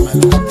day of my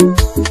life.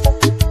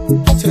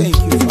 Thank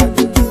you,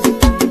 Father.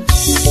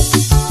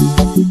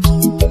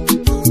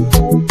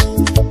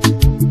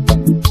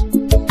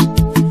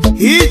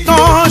 He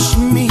touched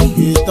me,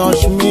 He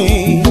touched me,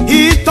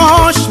 He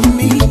touched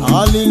me.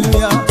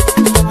 Hallelujah.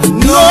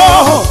 No,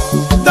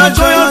 the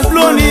joy has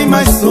flown in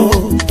my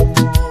soul.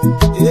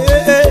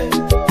 Yeah.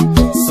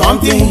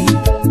 Something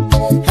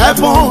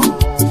happened,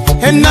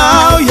 and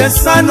now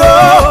yes I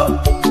know.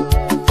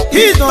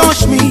 He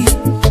touched me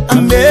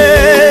and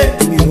made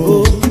me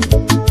whole.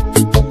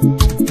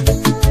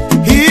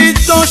 He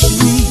touched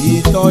me,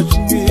 He touched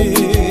me,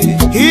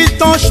 He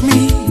touched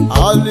me.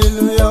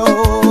 Hallelujah.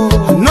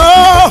 No,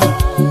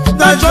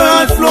 the joy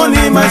has flown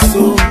in my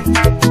soul.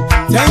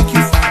 Thank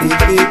you, Father.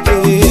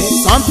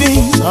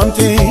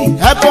 Something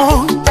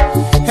happened,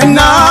 and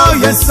now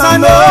yes I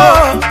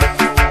know.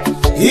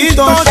 He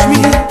touched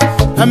me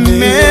and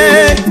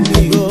made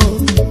me whole.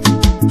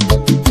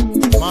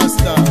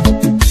 Master,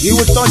 He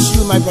will touch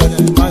you, my brother.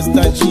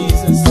 Master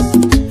Jesus,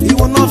 He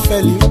will not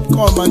fail you.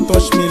 Come and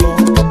touch me, Lord.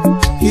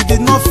 He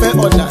did not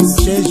fail others.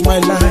 Change my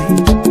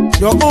life.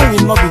 Your own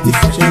will not be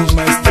different. Change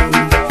my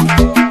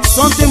story.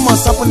 Something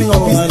must happen in your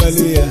business.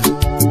 Hallelujah.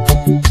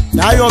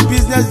 Now your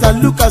business that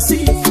look as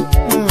if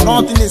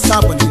nothing is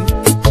happening.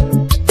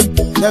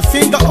 The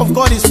finger of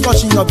God is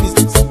touching your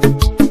business.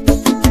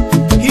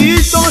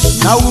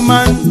 touched that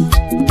woman.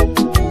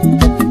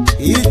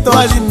 He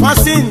touched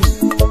passing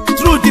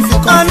through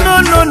difficulty.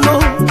 No.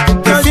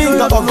 The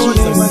finger of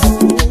Jesus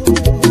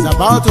is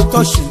about to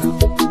touch you now.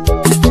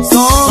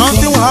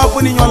 Something will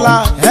happen in your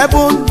life.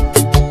 Heaven,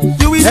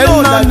 you will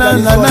know that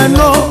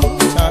no.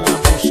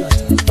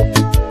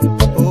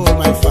 Oh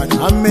my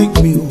Father, make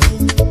me whole.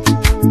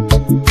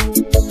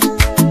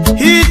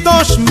 He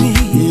touched me.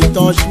 He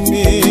touched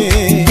me.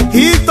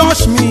 He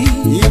touched me.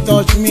 He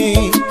touched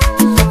me.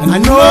 And I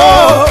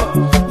know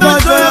the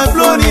joy has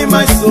flown in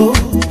my soul.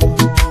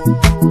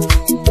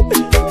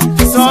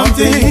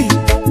 Something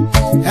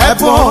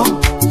happened,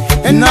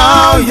 and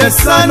now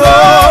yes I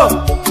know.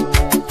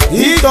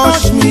 He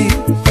touched me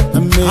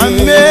and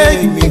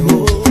made me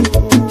whole.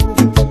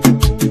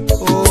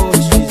 Oh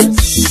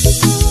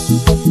Jesus,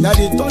 that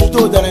He touched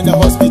those that are in the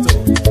hospital,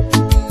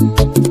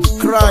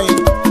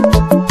 crying,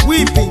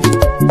 weeping,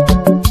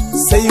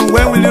 saying,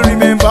 when will you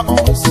remember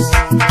us?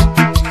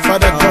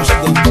 Father, touch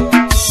them.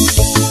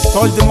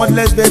 Touch the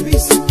motherless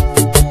babies.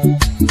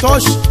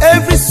 Touch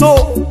every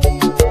soul.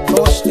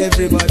 Touch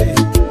everybody.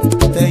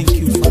 Thank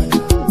you, Father.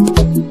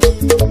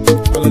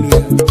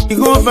 Hallelujah.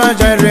 Jehovah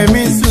Jireh,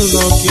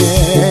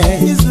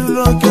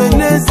 Mizuroke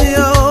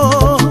Nezio.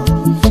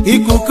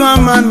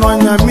 Ikukama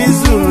nonya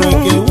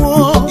Mizuroke wo.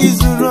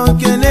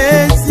 Izuroke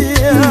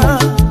Nezia.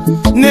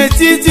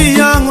 Netiti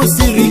yangu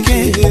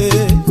sirike.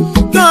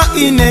 Ka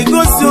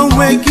inegosi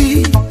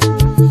onweki.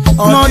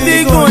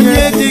 Nodigo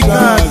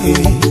nyedikaki.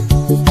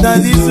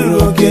 Dadi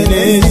Zuroke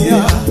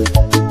Nezia.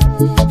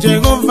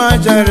 Jehovah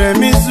Jireh,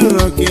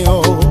 Mizuroke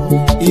o.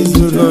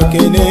 Izuroke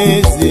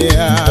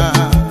Nezia.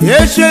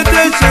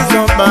 Yeshete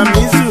chezomba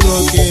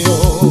Mizuroke o.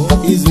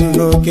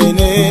 Izuroke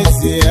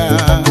Nezia.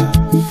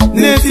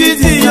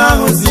 Netiti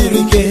yangu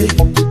sirike.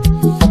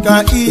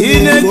 Ka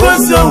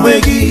inegosi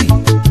onweki.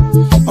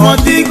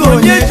 Odigo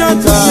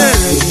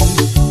nyedikaki.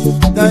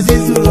 Dadi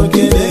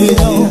Zuroke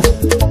Nezia.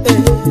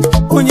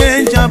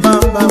 Onye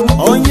Jabamba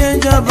o.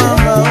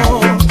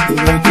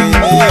 Izuroke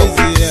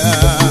Nezia.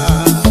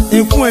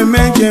 Ekwe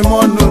menje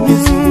mono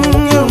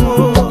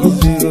Mizuroke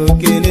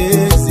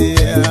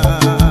Nezia.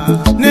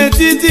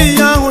 Netiti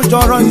yangu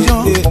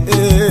joronjo.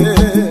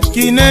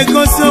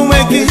 Kinegosi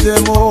onweki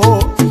zemo.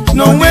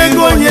 No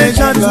wego nye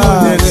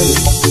chatunere.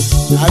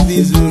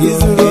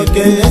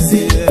 Izuroke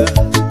Nezia.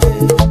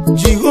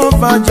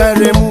 Jehovah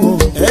Jireh mu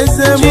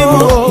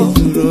ezemo.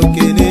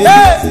 Izuroke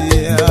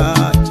Nezia.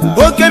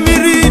 Oke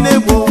miri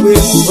negbowe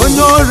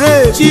onyore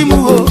chimu.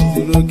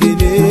 Izuroke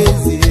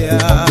Nezia.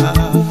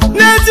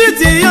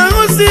 Netiti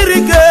yangu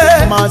sirike.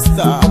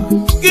 Master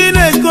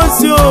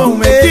kinegosi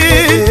onweki.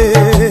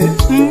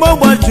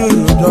 Mbogwa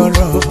juru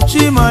doro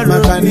Chimaro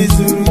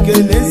Izuroke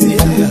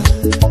Nezia.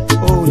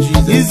 Oh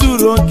Jesus.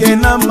 Izuroke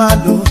na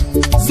mado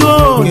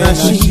Zo na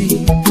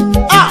shi.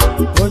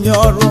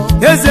 Onyoro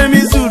Ezem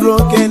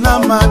Izuroke na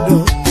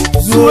mado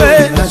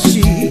Zoe na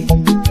shi.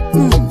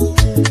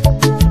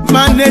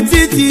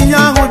 Manetiti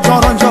yangu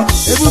joronjo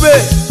ebube.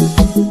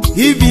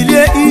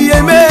 Ibilie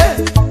iyeme.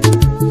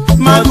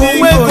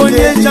 Magonwe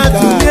konye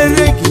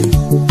chatunereki.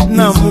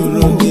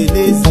 Namuroke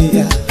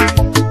Nezia.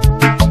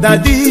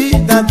 Daddy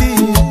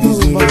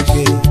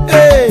Izuroke.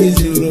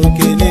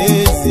 Izuroke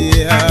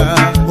Nezia.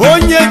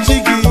 Onye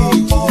chigi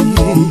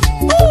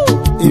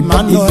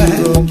Emmanuel.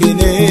 Izuroke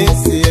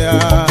Nezia.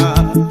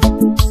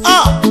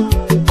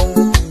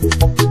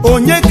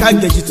 Onye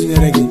kageji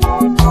tunereki.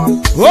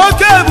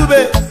 Oke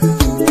ebube.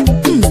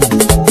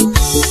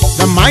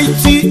 The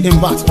mighty in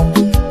battle.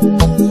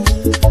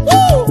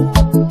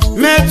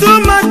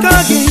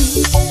 Metumakagi.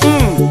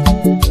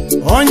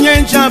 Onye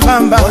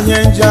Jabamba.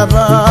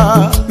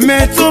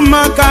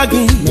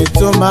 Metumakagi.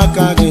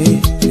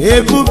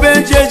 Ebube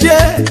jeje.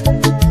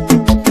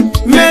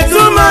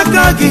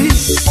 Metumakagi.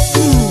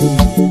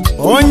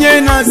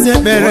 Onye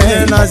nazebere.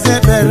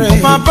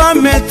 Papa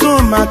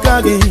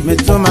Metumakagi.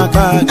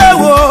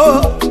 Ewo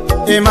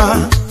Ema.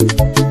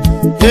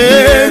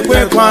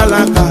 Ekwe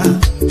kwalaka.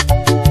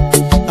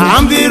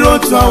 Ambiro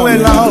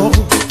twawelao.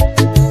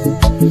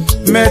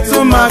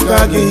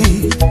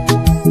 Metumakagi.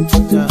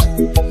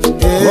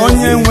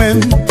 Onye nwem.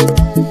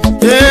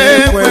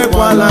 Ekwe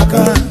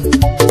kwalaka.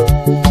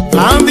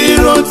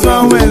 Ambiro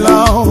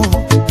twawelao.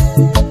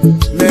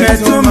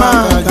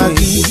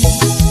 Metumakagi.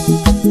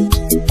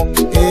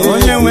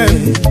 Onye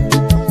nwem.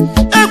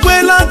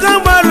 Ekwelaka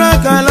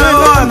mbaraka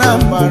la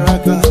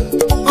baraka.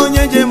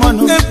 Onye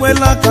jemano.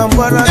 Ekwelaka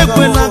mbaraka.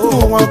 Ekwelaka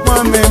uwa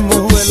kwa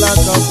memo.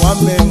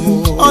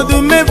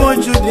 Odumebo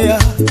Judea.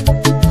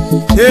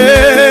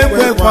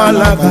 Ekwe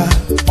kwalaka.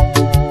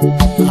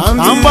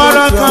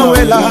 Ambaraka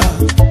wela.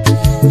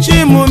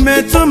 Chimu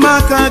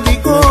Metumakagi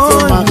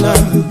kona.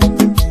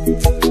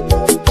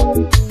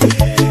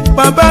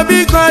 Baba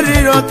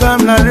bikari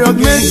rokam na rok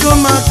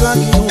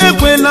Metumakagi.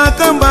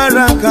 Ekwelaka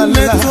mbaraka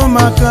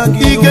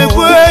Metumakagi.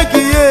 Ikekwe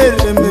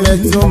kiyere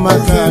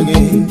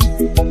Metumakagi.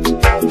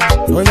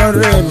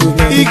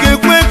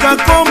 Ikekwe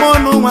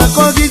kakomonu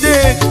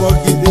makogide.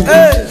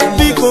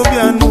 Biko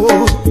bianu.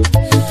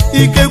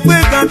 Ikekwe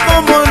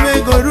kakomonu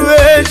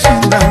egorue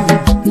shina.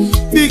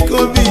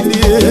 Biko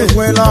bilie.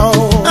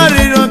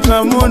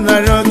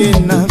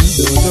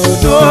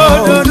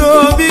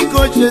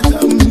 cheta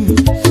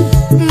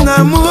nna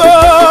m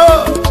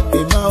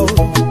Emao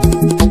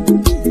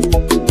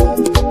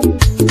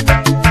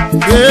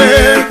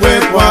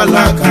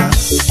ekwekwala ka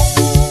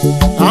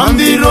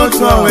ndị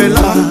otu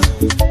awela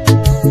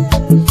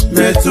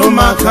metụ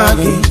maka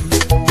gị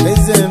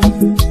eze m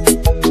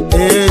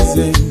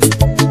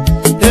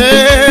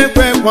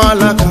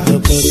ekwekwala ka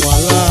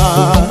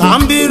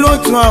ndị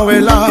otu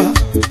awela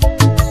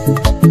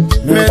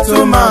metụ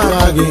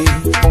maka gị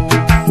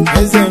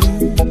eze m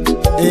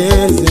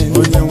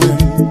onye nwe m.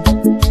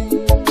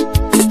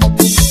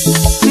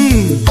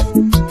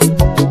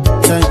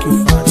 Thank you,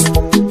 Father.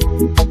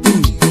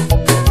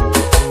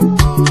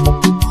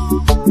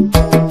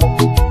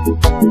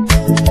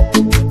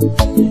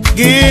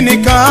 Gịnị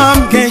ka m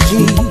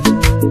ga-eji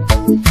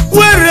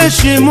were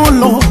chi m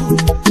ụlọ?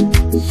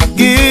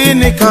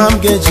 Gịnị ka m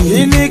ga-eji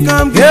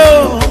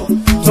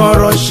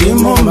tọrọ chi m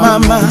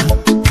mama?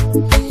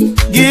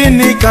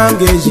 Gịnị ka m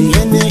ga-eji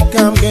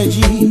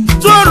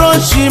tọrọ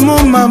chi m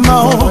mama?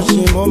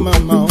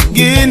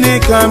 Gịnị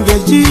ka m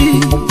ga-eji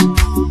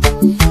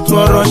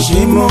tọrọ chi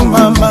m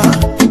mama?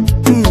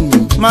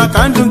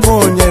 Maka ndụ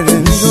konyere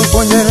m.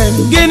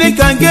 Gịnị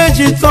ka m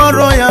ga-eji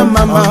tọrọ ya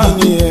mama?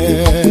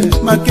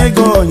 Maka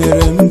ego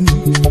nyere m.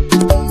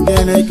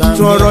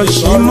 Tọrọ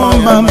chi m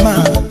mama.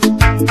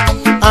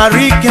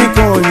 Arike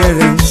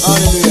konyere m.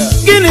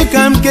 Gịnị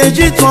ka m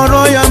ga-eji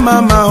tọrọ ya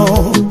mama?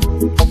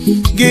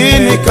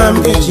 Gịnị ka m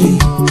ga-eji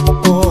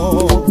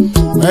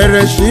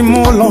were chi m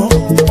ụlọ?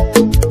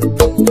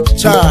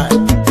 Child,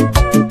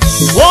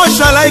 what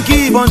shall I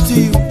give unto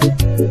you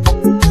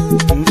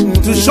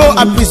to show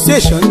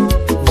appreciation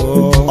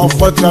of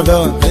what you have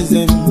done?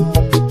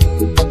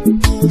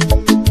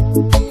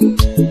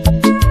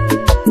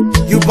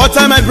 You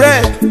butter my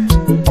bread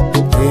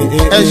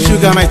and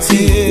sugar my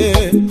tea.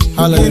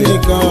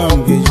 Hallelujah.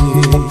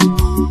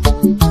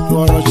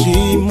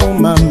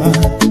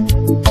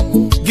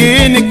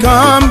 Gịnị ka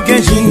m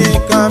ga-eji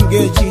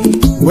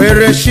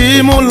were chi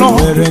m ụlọ?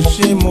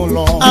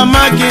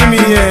 Amaghị m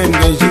ihe m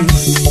ga-eji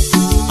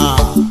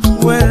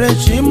were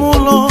chi m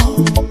ụlọ.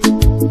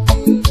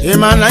 Ị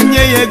ma na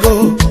nye ya ego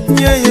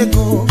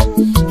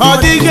ọ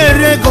dịghị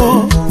ere ego.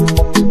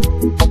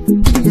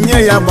 Nye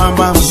ya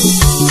gbamgbam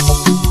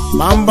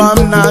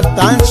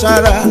na-ata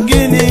nchara.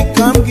 Gịnị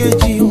ka m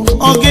ga-eji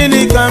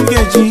gịnị ka m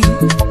ga-eji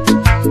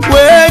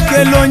wee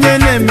kelee onye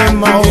na-eme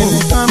mma?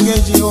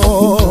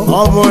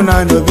 Ọ bụ na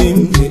n'obi m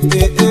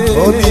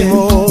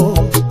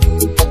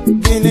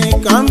gịnị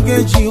ka m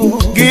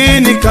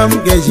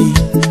ga-eji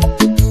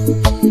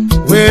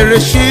were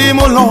chi m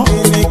ụlọ?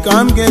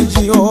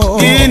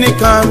 Gịnị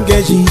ka m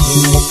ga-eji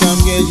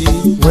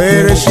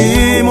were chi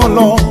m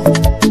ụlọ?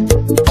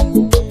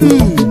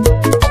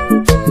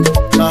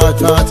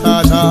 Ta.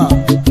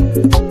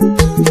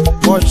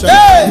 What shall I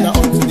render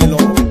unto the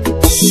Lord?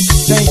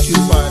 Thank you,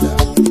 Father.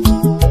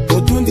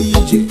 Otundi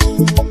ije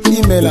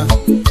imela.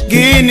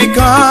 Gịnị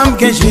ka m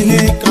ga-eji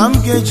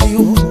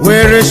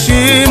were chi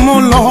m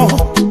ụlọ?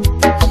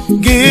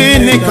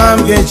 Gịnị ka m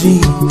ga-eji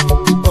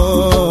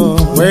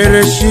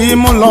were chi m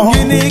ụlọ?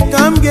 Gịnị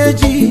ka m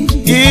ga-eji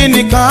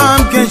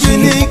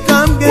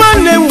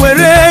nwanne m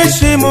were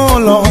chi m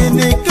ụlọ?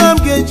 Gịnị ka m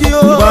ga-eji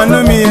gwanụ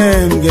m ihe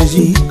m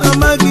ga-eji?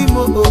 Amaghị m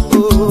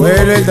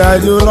were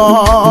daji ụlọ.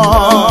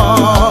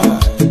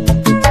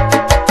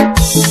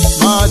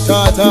 Ta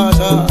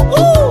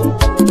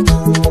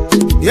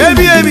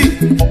ebi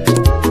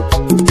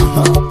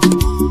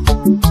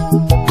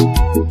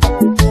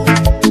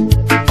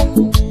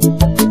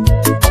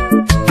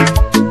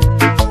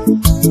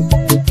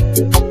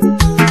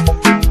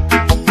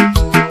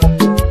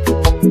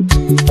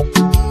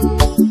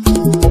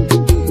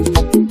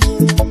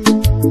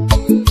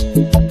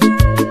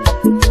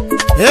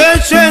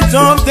Ancient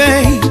of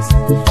days,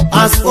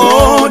 as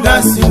old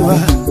as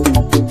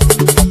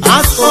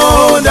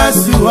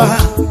you are,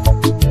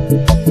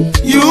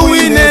 you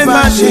will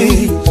never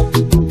change.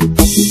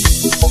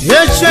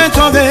 Ancient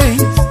of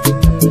days,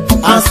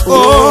 as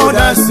old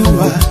as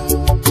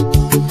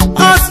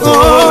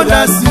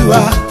you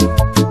are,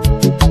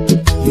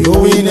 you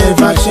will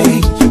never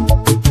change.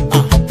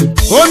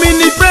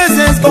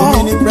 Omnipresence,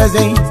 God, you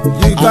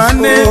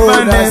can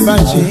never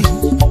change.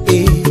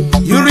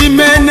 You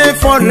remain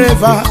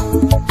forever.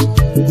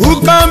 Who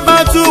can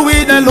battle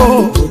with the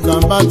Lord?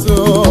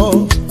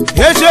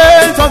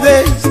 Ancient of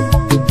days,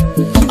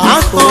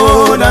 as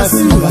old as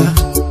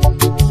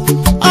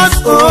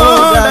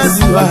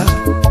you are,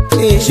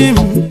 Him,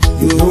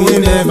 you will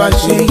never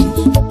change.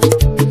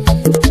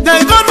 The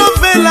God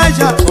of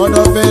Elijah, the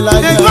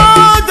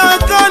God that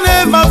can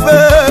never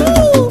fail.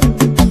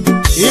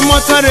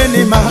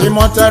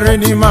 Immortal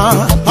Redeemer,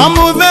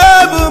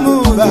 unmovable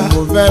mover.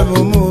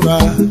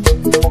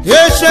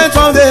 Ancient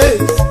of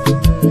days,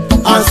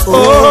 as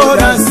old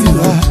as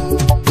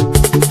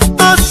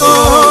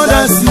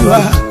you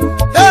are,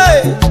 hey,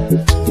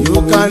 you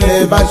can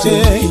never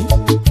change.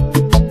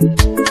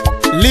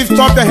 Lift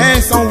up your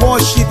hands and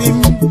worship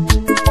Him,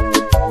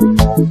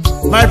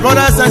 my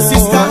brothers and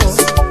sisters.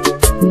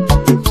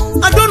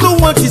 I don't know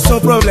what is your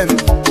problem.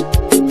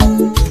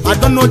 I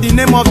don't know the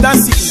name of that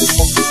sickness,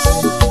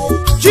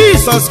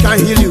 Jesus can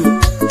heal you.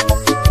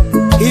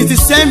 He's the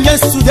same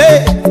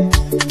yesterday,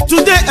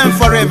 today and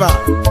forever.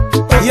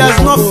 He has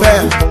not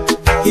failed.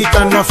 He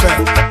cannot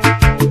fail.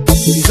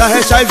 Is that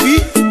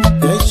HIV?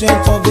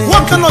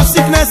 What kind of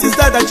sickness is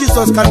that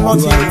Jesus cannot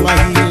heal?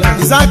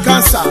 Is that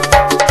cancer?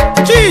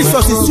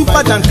 Jesus is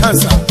super than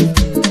cancer.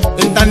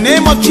 In the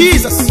name of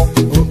Jesus,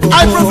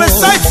 I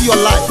prophesy to your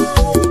life.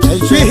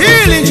 Be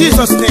healed in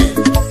Jesus' name.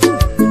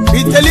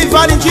 Be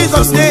delivered in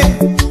Jesus'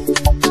 name.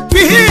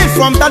 Be healed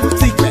from that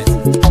sickness.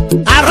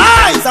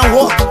 Arise and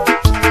walk,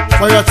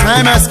 for your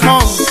time has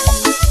come.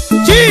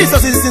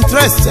 Jesus is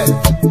interested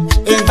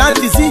in that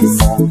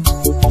disease.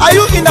 Are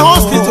you in the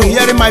hospital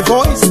hearing my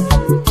voice?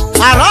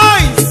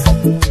 Arise,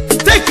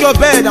 take your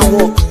bed and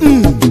walk,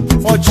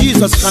 for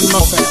Jesus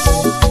cannot fail.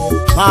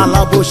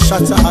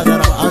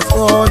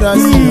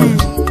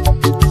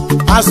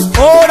 As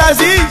old as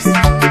he is,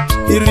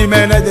 he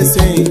remained the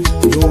same.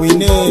 You will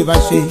never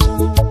change.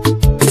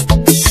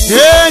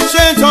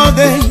 Ancient of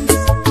days,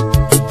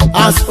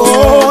 as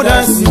old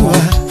as you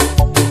are,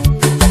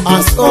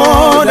 as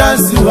old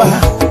as you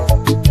are,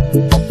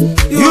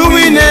 you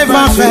will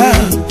never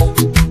fail.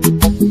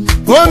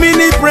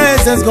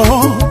 Omnipresence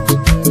God,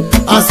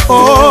 as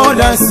old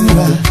as you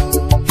are,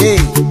 hey,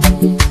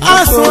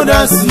 as old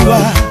as you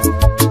are,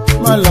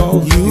 my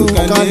Lord, you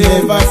can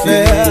never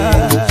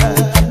fail.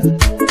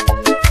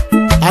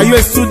 Are you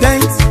a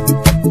student?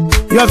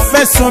 You have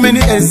faced so many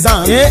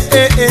exams.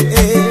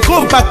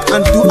 Go back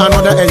and do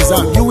another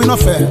exam. You will not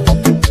fail.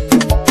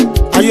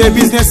 Are you a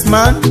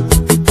businessman?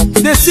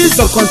 This is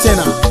your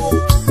container.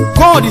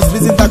 God is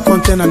visiting that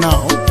container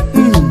now.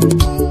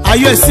 Are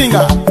you a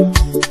singer?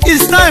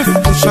 It's time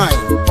to shine.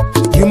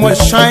 You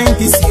must shine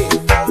this year.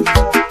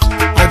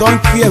 I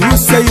don't care who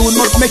say you will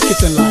not make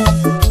it in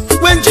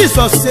life. When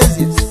Jesus says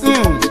it,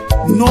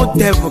 no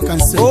devil can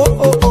say,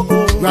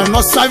 you are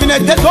not serving a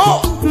dead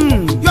God.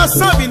 You are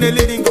serving a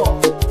living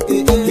God.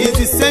 He is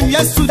the same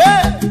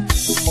yesterday.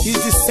 He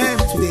is the same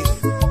today.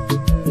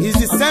 He is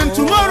the same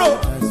tomorrow.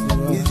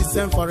 He is the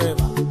same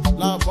forever.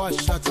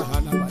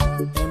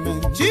 Amen.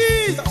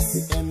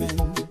 Jesus. Amen.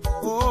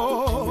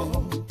 Oh,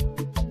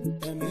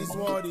 Amen. He's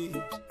worthy.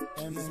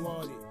 Amen. He's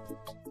worthy.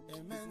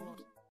 Amen.